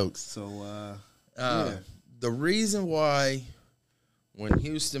got jokes. So, The reason why, when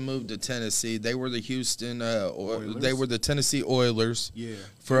Houston moved to Tennessee, they were the Houston Oilers? They were the Tennessee Oilers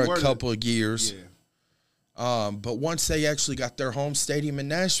for a couple of years. Yeah. But once they actually got their home stadium in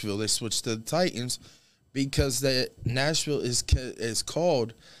Nashville, they switched to the Titans because Nashville is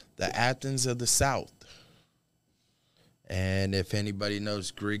called the Athens of the South. And if anybody knows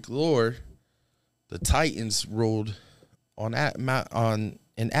Greek lore, the Titans ruled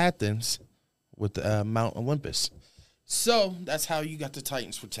in Athens with Mount Olympus. So that's how you got the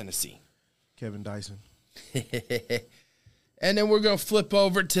Titans for Tennessee. Kevin Dyson. And then we're going to flip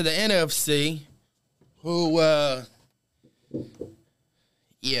over to the NFC, who,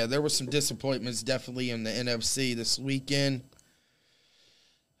 there were some disappointments definitely in the NFC this weekend.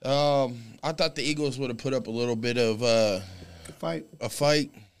 I thought the Eagles would have put up a little bit of a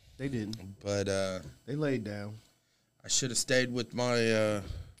fight. They didn't. But they laid down. I should have stayed with my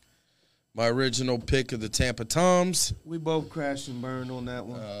my original pick of the Tampa Toms. We both crashed and burned on that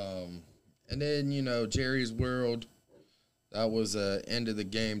one. And then, Jerry's World, that was a end of the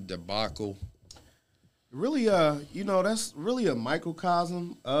game debacle. Really, that's really a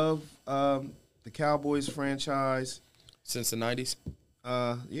microcosm of the Cowboys franchise. Since the 90s?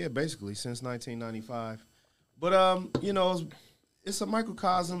 Basically, since 1995. But, it's a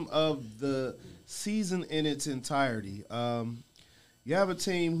microcosm of the season in its entirety. You have a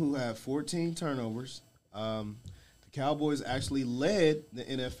team who have 14 turnovers. The Cowboys actually led the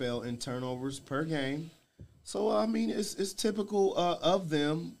NFL in turnovers per game. So, it's typical of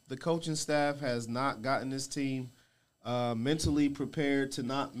them. The coaching staff has not gotten this team mentally prepared to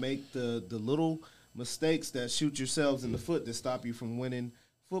not make the little mistakes that shoot yourselves in the foot that stop you from winning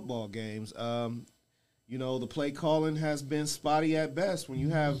football games. The play calling has been spotty at best. When you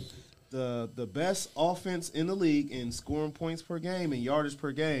have the best offense in the league in scoring points per game and yardage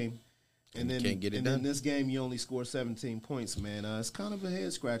per game, and then in this game you only score 17 points, man. It's kind of a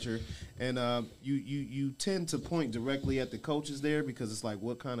head scratcher, and you tend to point directly at the coaches there because it's like,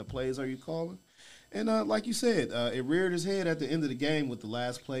 what kind of plays are you calling? And like you said, it reared its head at the end of the game with the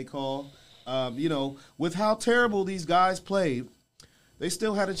last play call. With how terrible these guys played, they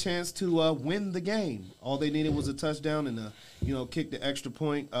still had a chance to win the game. All they needed was a touchdown and kick the extra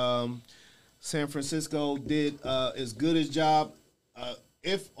point. San Francisco did as good a job,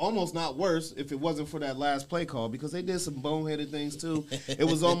 if almost not worse, if it wasn't for that last play call, because they did some boneheaded things too. It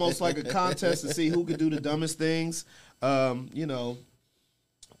was almost like a contest to see who could do the dumbest things, to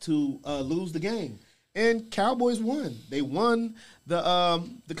lose the game. And Cowboys won. They won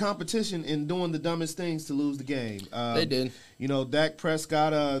the competition in doing the dumbest things to lose the game. They did. Dak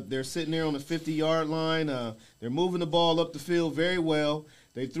Prescott, they're sitting there on the 50-yard line. They're moving the ball up the field very well.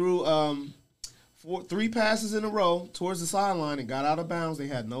 They threw 3 passes in a row towards the sideline and got out of bounds. They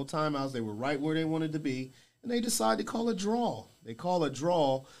had no timeouts. They were right where they wanted to be. And they decided to call a draw. They call a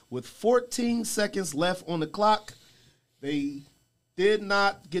draw with 14 seconds left on the clock. They did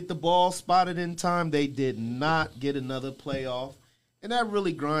not get the ball spotted in time. They did not get another playoff. And that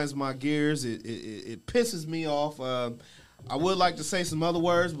really grinds my gears. It pisses me off. I would like to say some other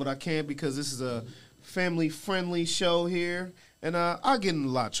words, but I can't because this is a family-friendly show here. And I'll get in a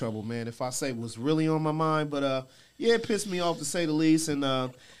lot of trouble, man, if I say what's really on my mind. But, it pissed me off to say the least. And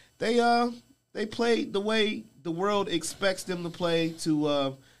they played the way the world expects them to play,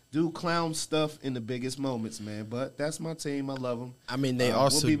 to do clown stuff in the biggest moments, man. But that's my team. I love them. I mean, they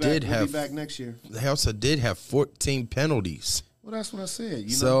also we'll be back next year. They also did have 14 penalties. Well, that's what I said.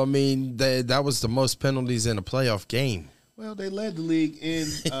 I mean, that was the most penalties in a playoff game. Well, they led the league in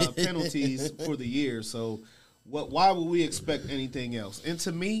penalties for the year. So why would we expect anything else? And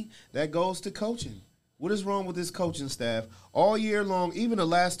to me, that goes to coaching. What is wrong with this coaching staff? All year long, even the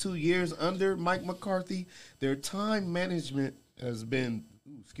last 2 years under Mike McCarthy, their time management has been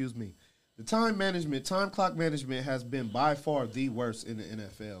the time clock management has been by far the worst in the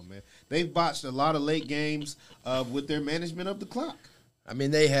NFL, man. They've botched a lot of late games with their management of the clock. I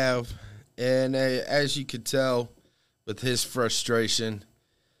mean, they have. And as you could tell with his frustration,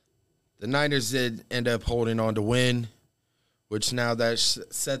 the Niners did end up holding on to win, which now that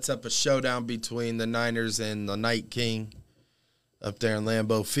sets up a showdown between the Niners and the Night King up there in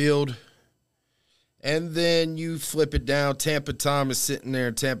Lambeau Field. And then you flip it down. Tampa Tom is sitting there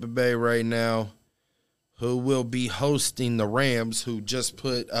in Tampa Bay right now, who will be hosting the Rams, who just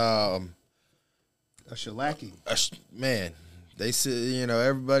put a shellacking. Man, they said,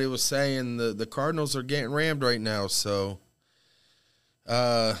 everybody was saying the Cardinals are getting rammed right now. So,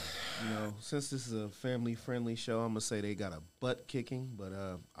 since this is a family-friendly show, I'm going to say they got a butt kicking, but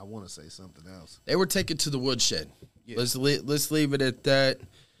I want to say something else. They were taken to the woodshed. Yeah. Let's leave it at that.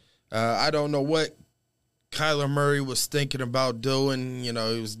 I don't know what Kyler Murray was thinking about doing. He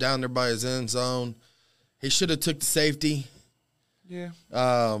was down there by his end zone. He should have took the safety. Yeah.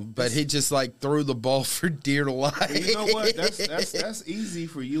 But he just threw the ball for dear life. Well, you know what? That's easy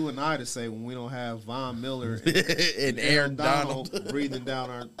for you and I to say when we don't have Von Miller and Aaron Donald breathing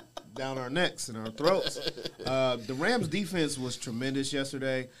down our necks and our throats. The Rams defense was tremendous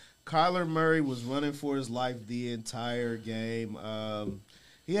yesterday. Kyler Murray was running for his life the entire game.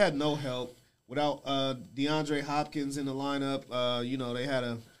 He had no help. Without DeAndre Hopkins in the lineup, they had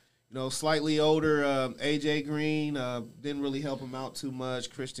a slightly older A.J. Green. Didn't really help him out too much.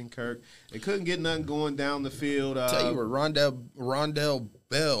 Christian Kirk. They couldn't get nothing going down the field. Tell you what, Rondell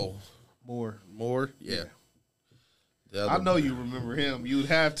Bell. More? Yeah. I know you remember him. You'd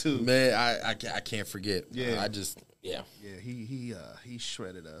have to. Man, I can't forget. Yeah. Yeah, he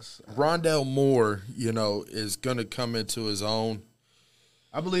shredded us. Rondell Moore, is going to come into his own.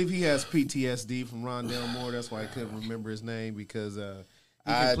 I believe he has PTSD from Rondell Moore. That's why I couldn't remember his name because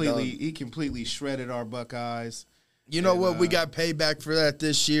he completely shredded our Buckeyes. You know what? We got payback for that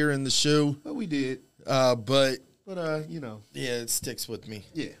this year in the shoe. Well, we did. But Yeah, it sticks with me.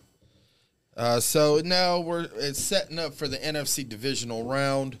 Yeah. So now it's setting up for the NFC divisional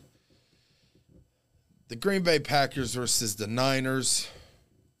round. The Green Bay Packers versus the Niners.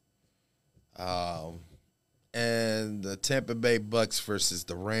 And the Tampa Bay Bucks versus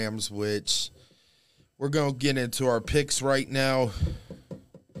the Rams, which we're going to get into our picks right now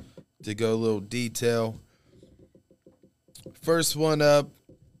to go a little detail. First one up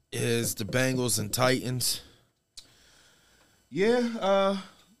is the Bengals and Titans. Yeah,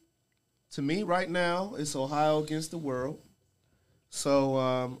 to me right now, it's Ohio against the world. So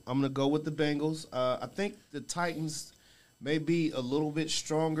I'm going to go with the Bengals. I think the Titans may be a little bit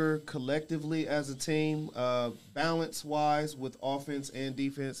stronger collectively as a team, balance-wise with offense and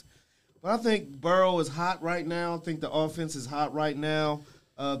defense. But I think Burrow is hot right now. I think the offense is hot right now.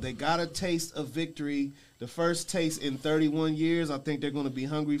 They got a taste of victory, the first taste in 31 years. I think they're going to be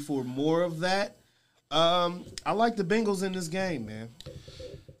hungry for more of that. I like the Bengals in this game, man.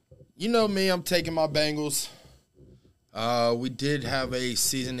 You know me, I'm taking my Bengals. We did have a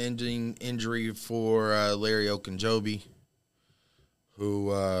season-ending injury for Larry Ogunjobi, who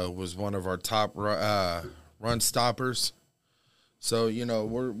was one of our top run stoppers. So, you know,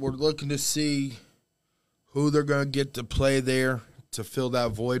 we're looking to see who they're going to get to play there to fill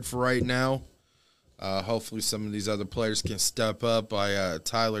that void for right now. Hopefully some of these other players can step up by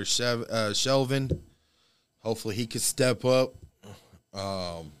Tyler Shelvin. Hopefully he can step up.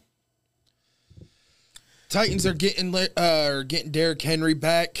 Titans are getting Derrick Henry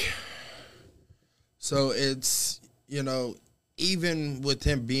back. So it's, you know, even with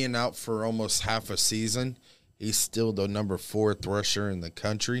him being out for almost half a season, he's still the number 4 rusher in the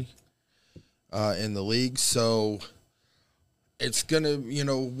country, in the league. So it's going to, you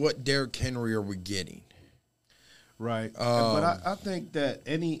know, what Derrick Henry are we getting? Right. But I think that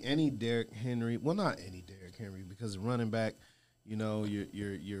any Derrick Henry, well, not any Derrick Henry, because running back, you know,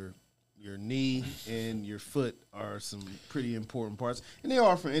 your knee and your foot are some pretty important parts. And they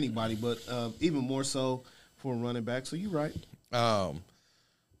are for anybody, but even more so for a running back. So you're right.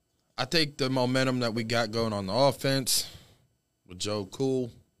 I think the momentum that we got going on the offense with Joe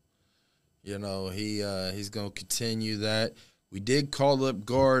Cool, you know, he's going to continue that. We did call up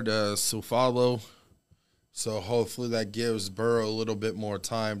guard Sufalo, so hopefully that gives Burrow a little bit more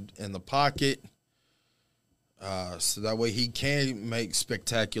time in the pocket, so that way he can make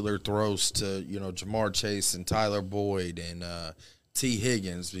spectacular throws to, you know, Jamar Chase and Tyler Boyd and T.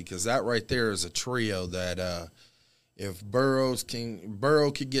 Higgins, because that right there is a trio that if Burrow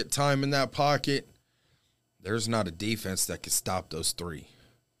could get time in that pocket, there's not a defense that could stop those three.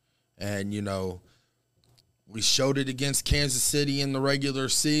 And, you know, we showed it against Kansas City in the regular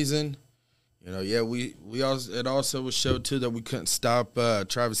season. You know, yeah, it also was showed too that we couldn't stop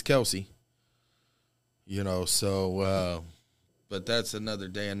Travis Kelce. You know, so but that's another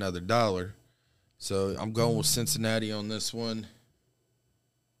day, another dollar. So I'm going with Cincinnati on this one.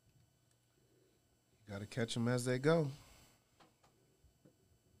 Got to catch them as they go.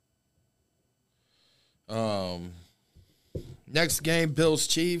 Next game, Bills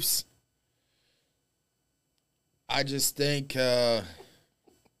Chiefs. I just think, yeah,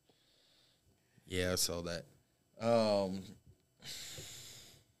 I saw that.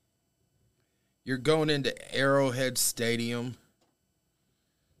 You're going into Arrowhead Stadium.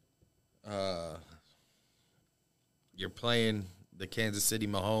 You're playing the Kansas City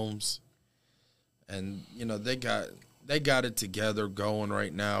Mahomes, and you know they got it together going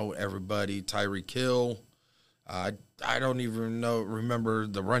right now. Everybody, Tyreek Hill. I don't even remember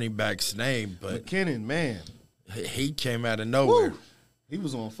the running back's name, but McKinnon, man. He came out of nowhere. Woo! He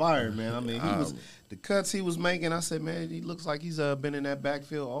was on fire, man. I mean, the cuts he was making. I said, man, he looks like he's been in that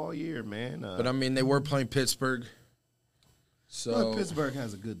backfield all year, man. But I mean, they were playing Pittsburgh, so Pittsburgh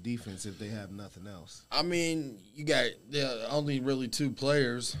has a good defense if they have nothing else. I mean, you got only really 2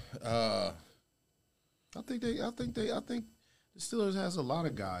 players. I think the Steelers has a lot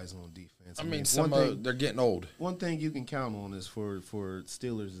of guys on defense. I mean, they're getting old. One thing you can count on is for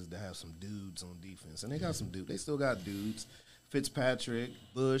Steelers is to have some dudes on defense, and they got some dudes. They still got dudes. Fitzpatrick,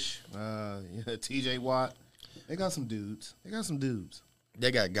 Bush, T.J. Watt. They got some dudes. They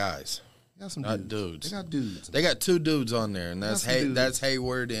got guys. They got some not dudes. They got dudes. They got 2 dudes on there, and that's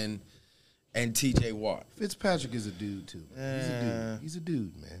Hayward and T.J. Watt. Fitzpatrick is a dude too. He's a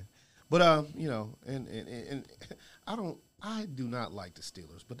dude, man. But you know, and I do not like the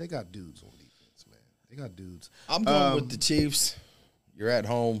Steelers, but they got dudes on defense, man. They got dudes. I'm going with the Chiefs. You're at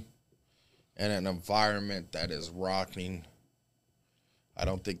home in an environment that is rocking. I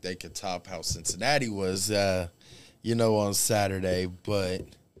don't think they could top how Cincinnati was, on Saturday. But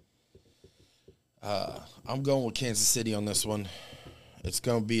I'm going with Kansas City on this one. It's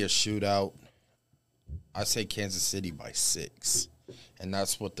going to be a shootout. I say Kansas City by 6. And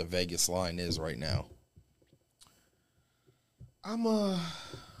that's what the Vegas line is right now. I'm gonna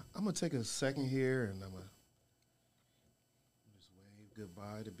take a second here, and I'm gonna just wave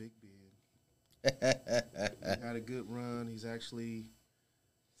goodbye to Big Ben. He had a good run. He's actually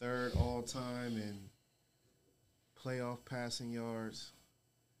 3rd all time in playoff passing yards.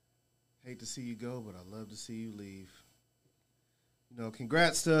 Hate to see you go, but I love to see you leave. You know,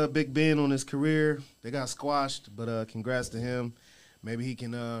 congrats to Big Ben on his career. They got squashed, but congrats to him. maybe he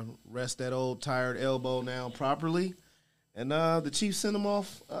can rest that old tired elbow now properly. And the Chiefs sent him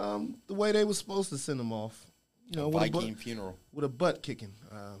off the way they were supposed to send him off. You know, Viking funeral. With a butt kicking.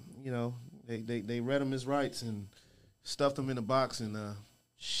 You know, they read him his rights and stuffed him in a box and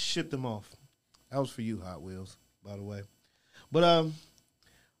shipped him off. That was for you, Hot Wheels, by the way. But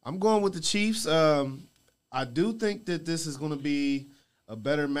I'm going with the Chiefs. I do think that this is going to be a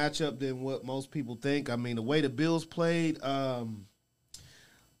better matchup than what most people think. I mean, the way the Bills played,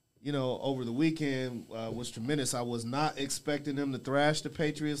 you know, over the weekend was tremendous. I was not expecting them to thrash the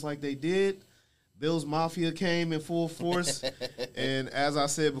Patriots like they did. Bills Mafia came in full force, and as I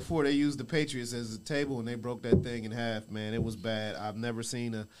said before, they used the Patriots as a table, and they broke that thing in half, man. It was bad. I've never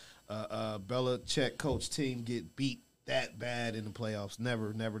seen a Belichick coach team get beat that bad in the playoffs.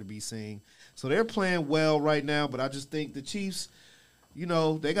 Never to be seen. So they're playing well right now, but I just think the Chiefs, you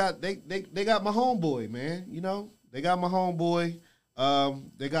know, they got my homeboy, man. You know, they got my homeboy.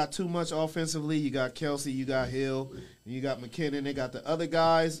 They got too much offensively. You got Kelsey, you got Hill, and you got McKinnon. They got the other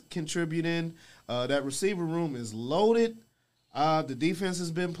guys contributing. That receiver room is loaded. The defense has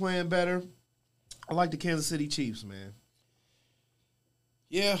been playing better. I like the Kansas City Chiefs, man.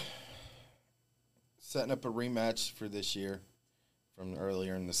 Yeah. Setting up a rematch for this year from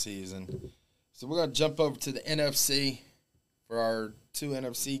earlier in the season. So we're going to jump over to the NFC for our 2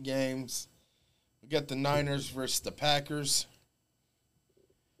 NFC games. We got the Niners versus the Packers.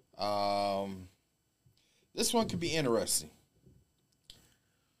 This one could be interesting.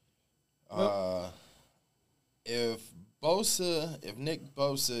 If Nick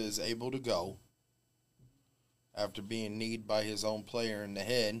Bosa is able to go after being kneed by his own player in the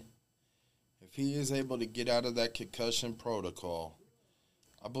head, if he is able to get out of that concussion protocol,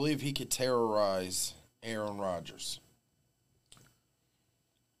 I believe he could terrorize Aaron Rodgers.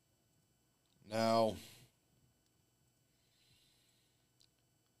 Now,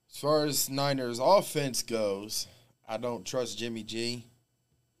 as far as Niners offense goes, I don't trust Jimmy G.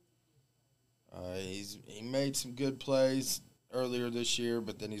 He made some good plays earlier this year,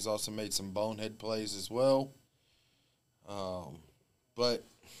 but then he's also made some bonehead plays as well. But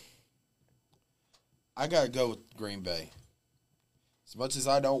I got to go with Green Bay. As much as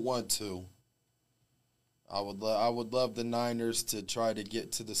I don't want to, I would love the Niners to try to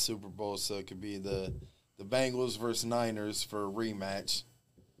get to the Super Bowl so it could be the Bengals versus Niners for a rematch,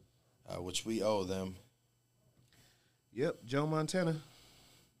 which we owe them. Yep, Joe Montana.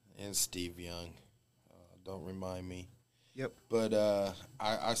 And Steve Young. Don't remind me. Yep. But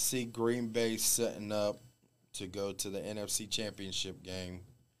I see Green Bay setting up to go to the NFC Championship game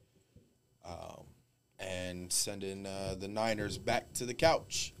and sending the Niners back to the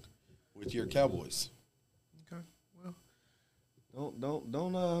couch with your Cowboys. Okay. Well,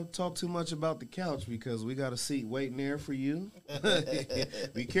 don't talk too much about the couch because we got a seat waiting there for you.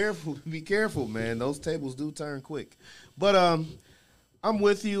 Be careful, man. Those tables do turn quick. But I'm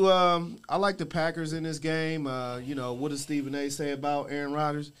with you. I like the Packers in this game. You know, what does Stephen A. say about Aaron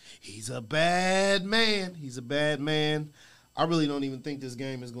Rodgers? He's a bad man. I really don't even think this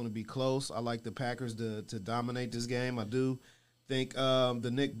game is going to be close. I like the Packers to dominate this game. I do think the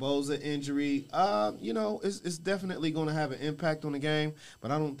Nick Bosa injury, you know, is definitely going to have an impact on the game,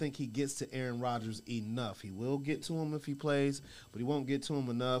 but I don't think he gets to Aaron Rodgers enough. He will get to him if he plays, but he won't get to him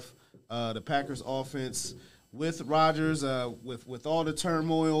enough. The Packers offense with Rodgers, with all the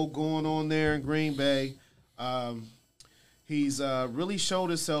turmoil going on there in Green Bay, he's really showed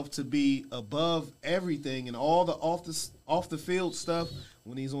himself to be above everything and all the off the field stuff.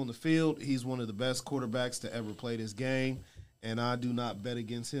 When he's on the field, he's one of the best quarterbacks to ever play this game, and I do not bet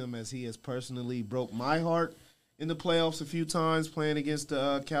against him as he has personally broke my heart in the playoffs a few times playing against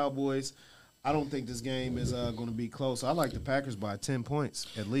the Cowboys. I don't think this game is going to be close. I like the Packers by 10 points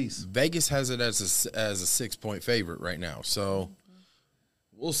at least. Vegas has it as a 6-point favorite right now, so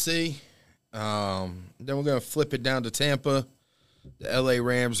we'll see. Then we're going to flip it down to Tampa, the LA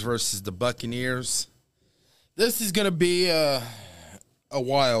Rams versus the Buccaneers. This is going to be a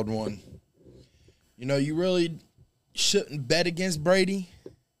wild one. You know, you really shouldn't bet against Brady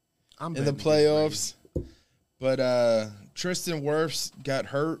in the playoffs, but Tristan Wirfs got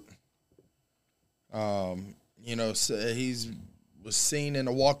hurt. You know, so was seen in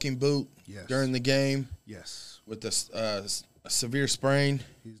a walking boot during the game. Yes. With a severe sprain.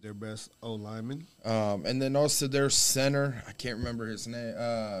 He's their best O-lineman. And then also their center, I can't remember his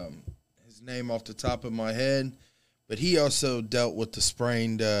name off the top of my head, but he also dealt with the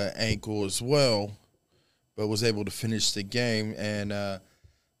sprained ankle as well, but was able to finish the game. And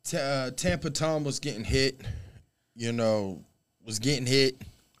Tampa Tom was getting hit, you know,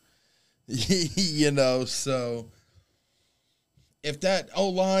 you know, so if that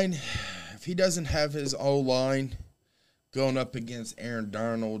O-line, if he doesn't have his O-line going up against Aaron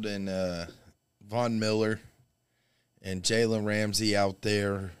Darnold and Von Miller and Jalen Ramsey out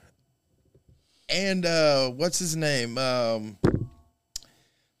there, and what's his name? The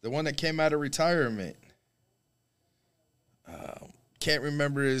one that came out of retirement. Can't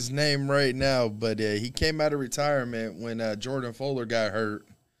remember his name right now, but he came out of retirement when Jordan Fuller got hurt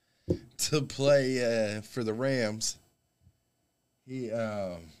to play for the Rams. He,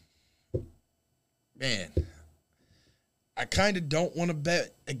 man, I kind of don't want to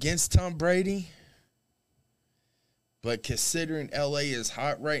bet against Tom Brady, but considering LA is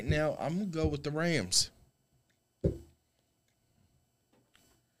hot right now, I'm going to go with the Rams.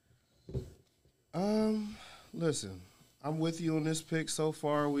 Listen, I'm with you on this pick so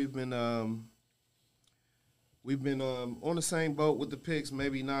far. We've been on the same boat with the picks,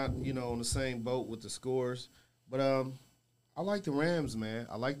 maybe not, on the same boat with the scores. But I like the Rams, man.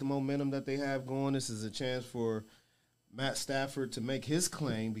 I like the momentum that they have going. This is a chance for Matt Stafford to make his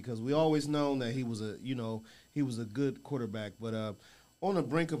claim because we always known that he was a good quarterback, but on the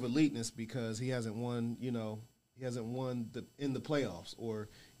brink of eliteness because he hasn't won, in the playoffs or,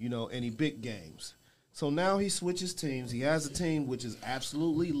 any big games. So now he switches teams. He has a team which is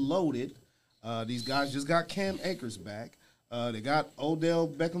absolutely loaded. These guys just got Cam Akers back. They got Odell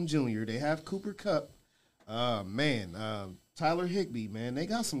Beckham Jr. They have Cooper Kupp. Tyler Higbee, man. They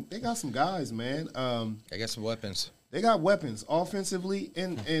got some guys, man. They got some weapons. They got weapons offensively,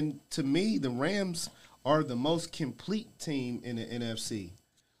 and to me, the Rams are the most complete team in the NFC.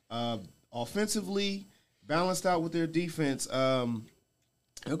 Offensively, balanced out with their defense,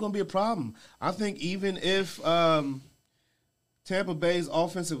 they're going to be a problem. I think even if Tampa Bay's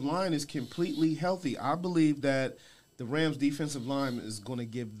offensive line is completely healthy, I believe that the Rams' defensive line is going to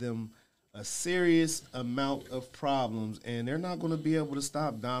give them a serious amount of problems, and they're not going to be able to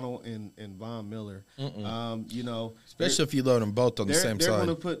stop Donald and Von Miller. Especially if you load them both on the same they're side.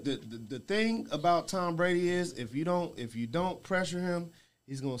 They're going to put the thing about Tom Brady is if you don't pressure him,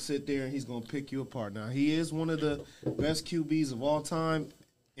 he's going to sit there and he's going to pick you apart. Now he is one of the best QBs of all time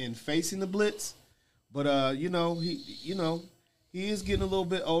in facing the blitz, but he is getting a little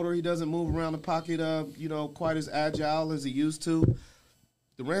bit older. He doesn't move around the pocket quite as agile as he used to.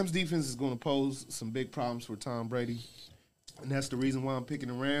 The Rams defense is going to pose some big problems for Tom Brady, and that's the reason why I'm picking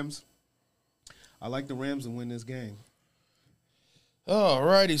the Rams. I like the Rams to win this game. All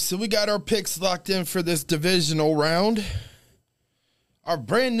righty, so we got our picks locked in for this divisional round. Our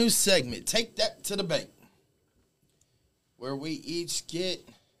brand new segment, Take That to the Bank, where we each get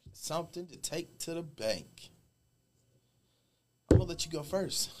something to take to the bank. I'm going to let you go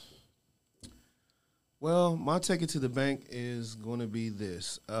first. Well, my take it to the bank is going to be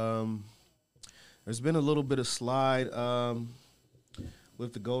this. There's been a little bit of slide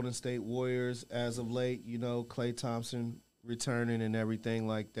with the Golden State Warriors as of late. Klay Thompson returning and everything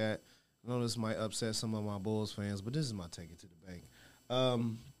like that. I know this might upset some of my Bulls fans, but this is my take it to the bank.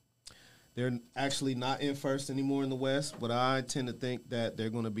 They're actually not in first anymore in the West, but I tend to think that they're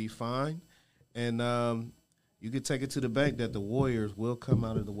going to be fine. And you could take it to the bank that the Warriors will come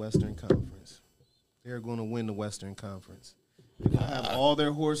out of the Western Conference. They're going to win the Western Conference. They're going to have all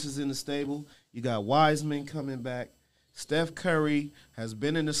their horses in the stable. You got Wiseman coming back. Steph Curry has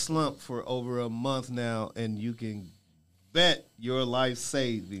been in a slump for over a month now, and you can bet your life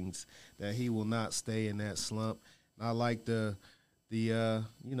savings that he will not stay in that slump. And I like the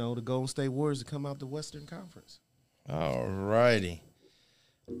Golden State Warriors to come out the Western Conference. All righty.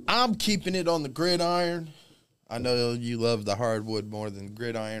 I'm keeping it on the gridiron. I know you love the hardwood more than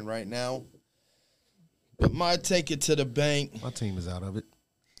gridiron right now. But my take it to the bank. My team is out of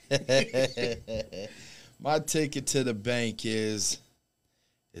it. My ticket to the bank is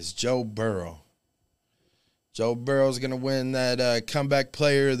Joe Burrow. Joe Burrow's going to win that comeback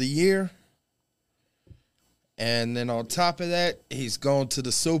player of the year. And then on top of that, he's going to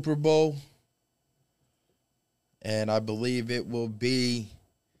the Super Bowl. And I believe it will be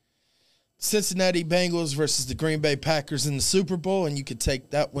Cincinnati Bengals versus the Green Bay Packers in the Super Bowl. And you could take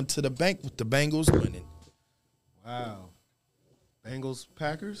that one to the bank with the Bengals winning. Wow. Bengals,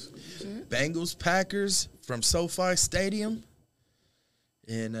 Packers? Bengals, Packers from SoFi Stadium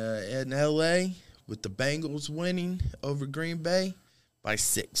in L.A. with the Bengals winning over Green Bay by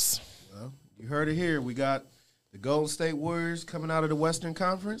 6. Well, you heard it here. We got the Golden State Warriors coming out of the Western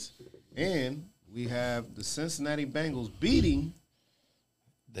Conference, and we have the Cincinnati Bengals beating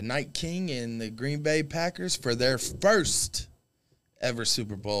the Night King and the Green Bay Packers for their first ever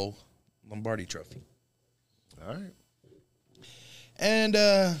Super Bowl Lombardi Trophy. All right. And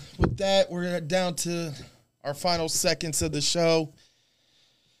with that, we're down to our final seconds of the show.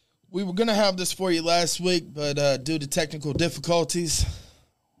 We were going to have this for you last week, but due to technical difficulties,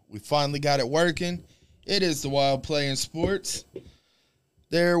 we finally got it working. It is the Wild Play in Sports.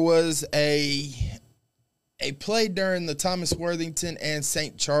 There was a play during the Thomas Worthington and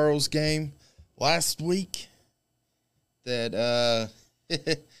St. Charles game last week that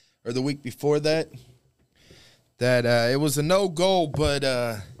or the week before that it was a no goal, but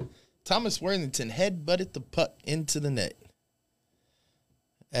Thomas Worthington headbutted the puck into the net,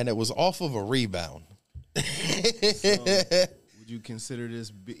 and it was off of a rebound. So, would you consider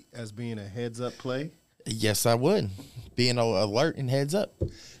this as being a heads-up play? Yes, I would. Being alert and heads up.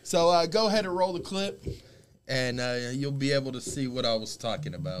 So go ahead and roll the clip, and you'll be able to see what I was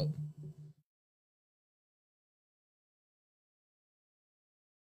talking about.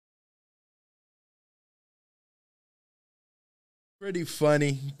 Pretty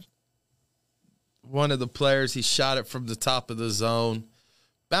funny. One of the players, he shot it from the top of the zone,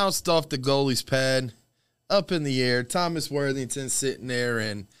 bounced off the goalie's pad, up in the air. Thomas Worthington sitting there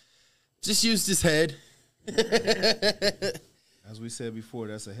and just used his head. As we said before,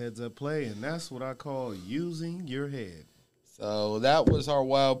 that's a heads-up play, and that's what I call using your head. So that was our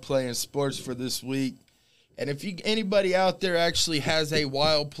Wild Play in Sports for this week. And if anybody out there actually has a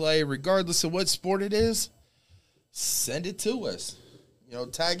wild play, regardless of what sport it is, send it to us.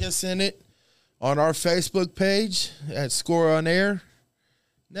 Tag us in it on our Facebook page at Score on Air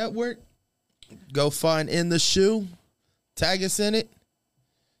Network. Go find In the Shoe, tag us in it,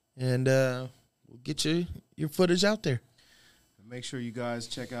 and we'll get your footage out there. Make sure you guys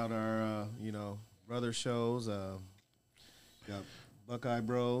check out our, brother shows. Got Buckeye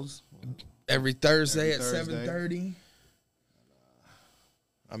Bros. Every Thursday at 7:30.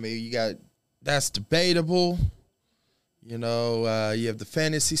 I mean, you got That's Debatable. You have the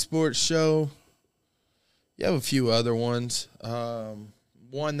Fantasy Sports Show. You have a few other ones.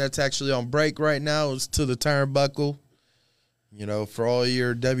 One that's actually on break right now is To the Turnbuckle. For all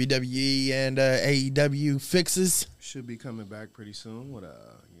your WWE and AEW fixes. Should be coming back pretty soon with,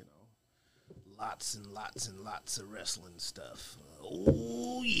 lots and lots and lots of wrestling stuff.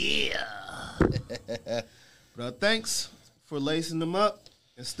 Oh, yeah. But thanks for lacing them up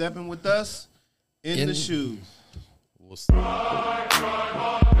and stepping with us in the shoe. We'll see.